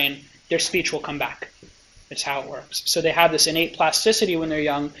half of their brain, their speech will come back. It's how it works. So they have this innate plasticity when they're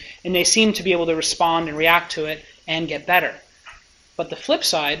young, and they seem to be able to respond and react to it and get better. But the flip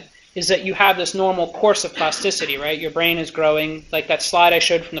side is that you have this normal course of plasticity, right? Your brain is growing, like that slide I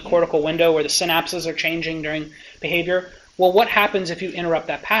showed from the cortical window where the synapses are changing during behavior. Well, what happens if you interrupt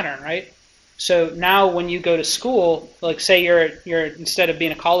that pattern, right? So now when you go to school, like say you're instead of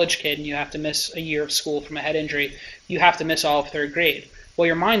being a college kid and you have to miss a year of school from a head injury, you have to miss all of 3rd grade. Well,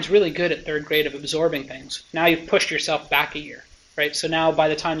 your mind's really good at 3rd grade of absorbing things. Now you've pushed yourself back a year, right? So now by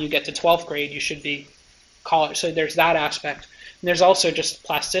the time you get to 12th grade, you should be college. So there's that aspect. And there's also just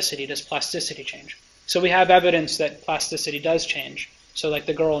plasticity. Does plasticity change? So we have evidence that plasticity does change. So like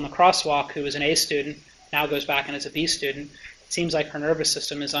the girl in the crosswalk who was an A student now goes back and is a B student. It seems like her nervous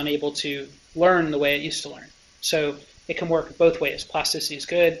system is unable to learn the way it used to learn. So it can work both ways. Plasticity is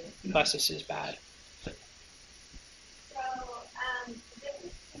good, plasticity is bad. So, the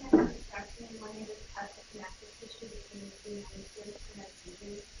difference between a construction and wanting to test the connective tissue between the two and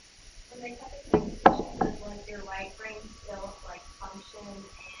TV. When they cut the connective tissue, does like your right brain still like function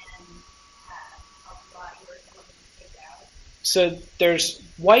and help a lot you were able to take out? So there's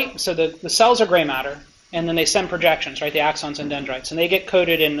white, so the cells are gray matter, and then they send projections, right, the axons and dendrites, and they get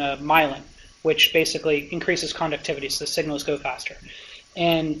coded in myelin, which basically increases conductivity, so the signals go faster.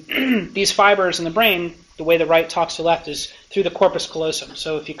 And these fibers in the brain, the way the right talks to left is through the corpus callosum.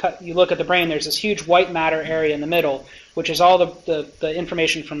 So if you look at the brain, there's this huge white matter area in the middle, which is all the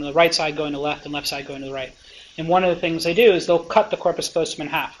information from the right side going to left and left side going to the right. And one of the things they do is they'll cut the corpus callosum in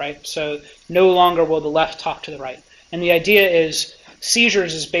half, right? So no longer will the left talk to the right. And the idea is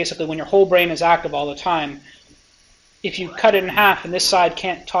seizures is basically when your whole brain is active all the time. If you cut it in half and this side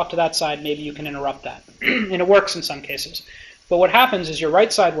can't talk to that side, maybe you can interrupt that. And it works in some cases. But what happens is your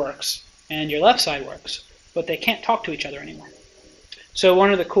right side works and your left side works, but they can't talk to each other anymore. So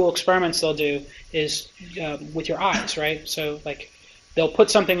one of the cool experiments they'll do is with your eyes, right? So like they'll put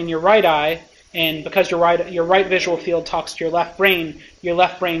something in your right eye, and because your right visual field talks to your left brain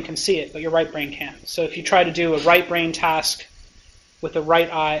can see it, but your right brain can't. So if you try to do a right brain task with a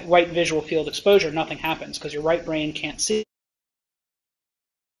right visual field exposure, nothing happens because your right brain can't see.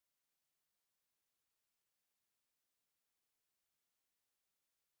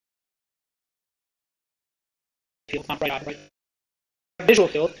 Right visual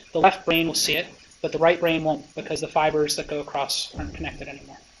field, the left brain will see it, but the right brain won't because the fibers that go across aren't connected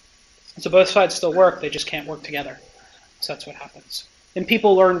anymore. So both sides still work, they just can't work together. So that's what happens. And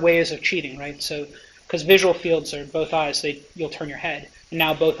people learn ways of cheating, right? So because visual fields are both eyes, you'll turn your head, and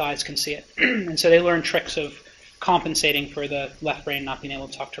now both eyes can see it. And so they learn tricks of compensating for the left brain not being able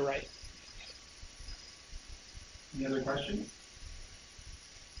to talk to right. Any other questions?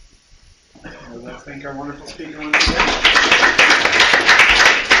 Well, let's thank our wonderful speaker once again.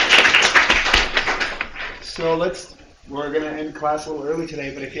 So we're going to end class a little early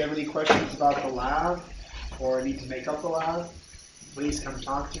today, but if you have any questions about the lab or need to make up the lab, please come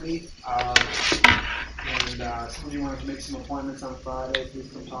talk to me. And some of you want to make some appointments on Friday, please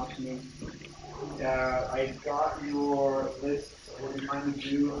come talk to me. I got your list of what you're trying to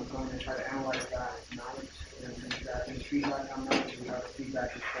do. I'm going to try to analyze that tonight. And any feedback on that, we have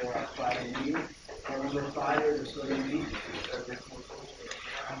feedback before our Friday meeting. And we're Friday, we're still going to meet.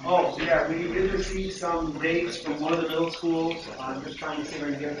 Oh, yeah, we did receive some dates from one of the middle schools. I'm just trying to see if I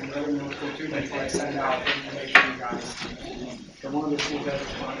can get from another middle school too before I send out information to you guys. From one of the schools that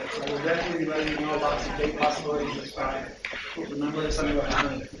responded. So we'll definitely be letting you know about some date possibilities this Friday. Remember, it's something about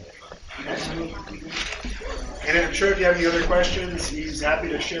time. And I'm sure if you have any other questions, he's happy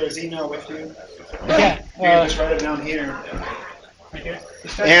to share his email with you. Yeah. You can just write it down here.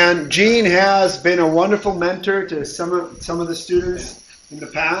 And Gene has been a wonderful mentor to some of the students in the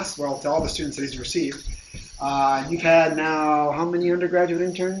past. Well, to all the students that he's received. You've had now how many undergraduate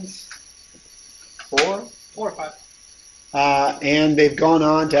interns? 4? 4 or 5. And they've gone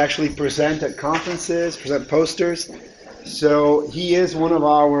on to actually present at conferences, present posters. So he is one of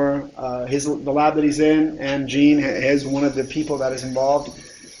our, the lab that he's in, and Gene is one of the people that is involved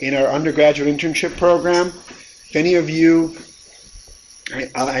in our undergraduate internship program. If any of you,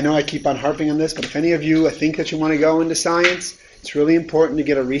 I know I keep on harping on this, but if any of you think that you want to go into science, it's really important to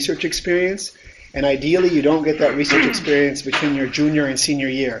get a research experience. And ideally, you don't get that research experience between your junior and senior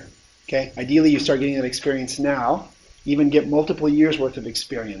year. Okay? Ideally, you start getting that experience now, even get multiple years worth of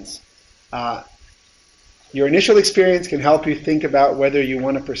experience. Your initial experience can help you think about whether you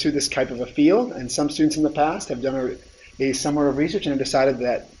want to pursue this type of a field, and some students in the past have done a summer of research and have decided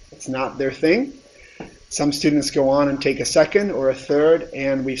that it's not their thing. Some students go on and take a second or a third,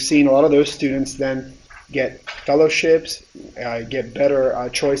 and we've seen a lot of those students then get fellowships, get better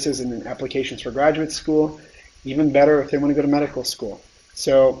choices in applications for graduate school, even better if they want to go to medical school.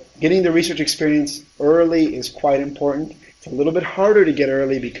 So getting the research experience early is quite important. It's a little bit harder to get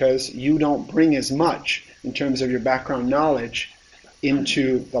early because you don't bring as much in terms of your background knowledge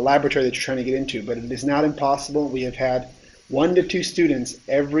into the laboratory that you're trying to get into, but it is not impossible. We have had 1 to 2 students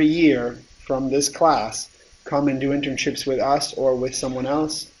every year from this class come and do internships with us or with someone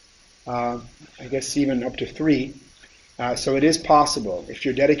else, I guess even up to 3. So it is possible. If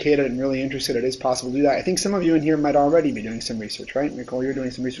you're dedicated and really interested, it is possible to do that. I think some of you in here might already be doing some research, right? Nicole, you're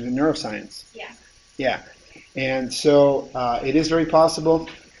doing some research in neuroscience. Yeah. Yeah. And so it is very possible.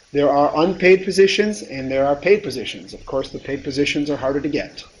 There are unpaid positions and there are paid positions. Of course, the paid positions are harder to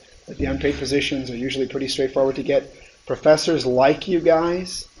get, but the unpaid positions are usually pretty straightforward to get. Professors like you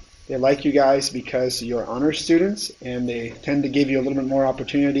guys. They like you guys because you're honor students, and they tend to give you a little bit more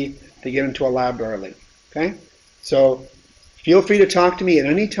opportunity to get into a lab early. Okay? So feel free to talk to me at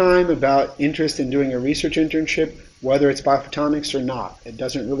any time about interest in doing a research internship, whether it's biophotonics or not. It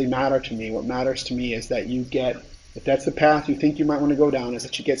doesn't really matter to me. What matters to me is that you get, if that's the path you think you might want to go down, is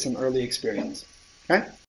that you get some early experience. Okay?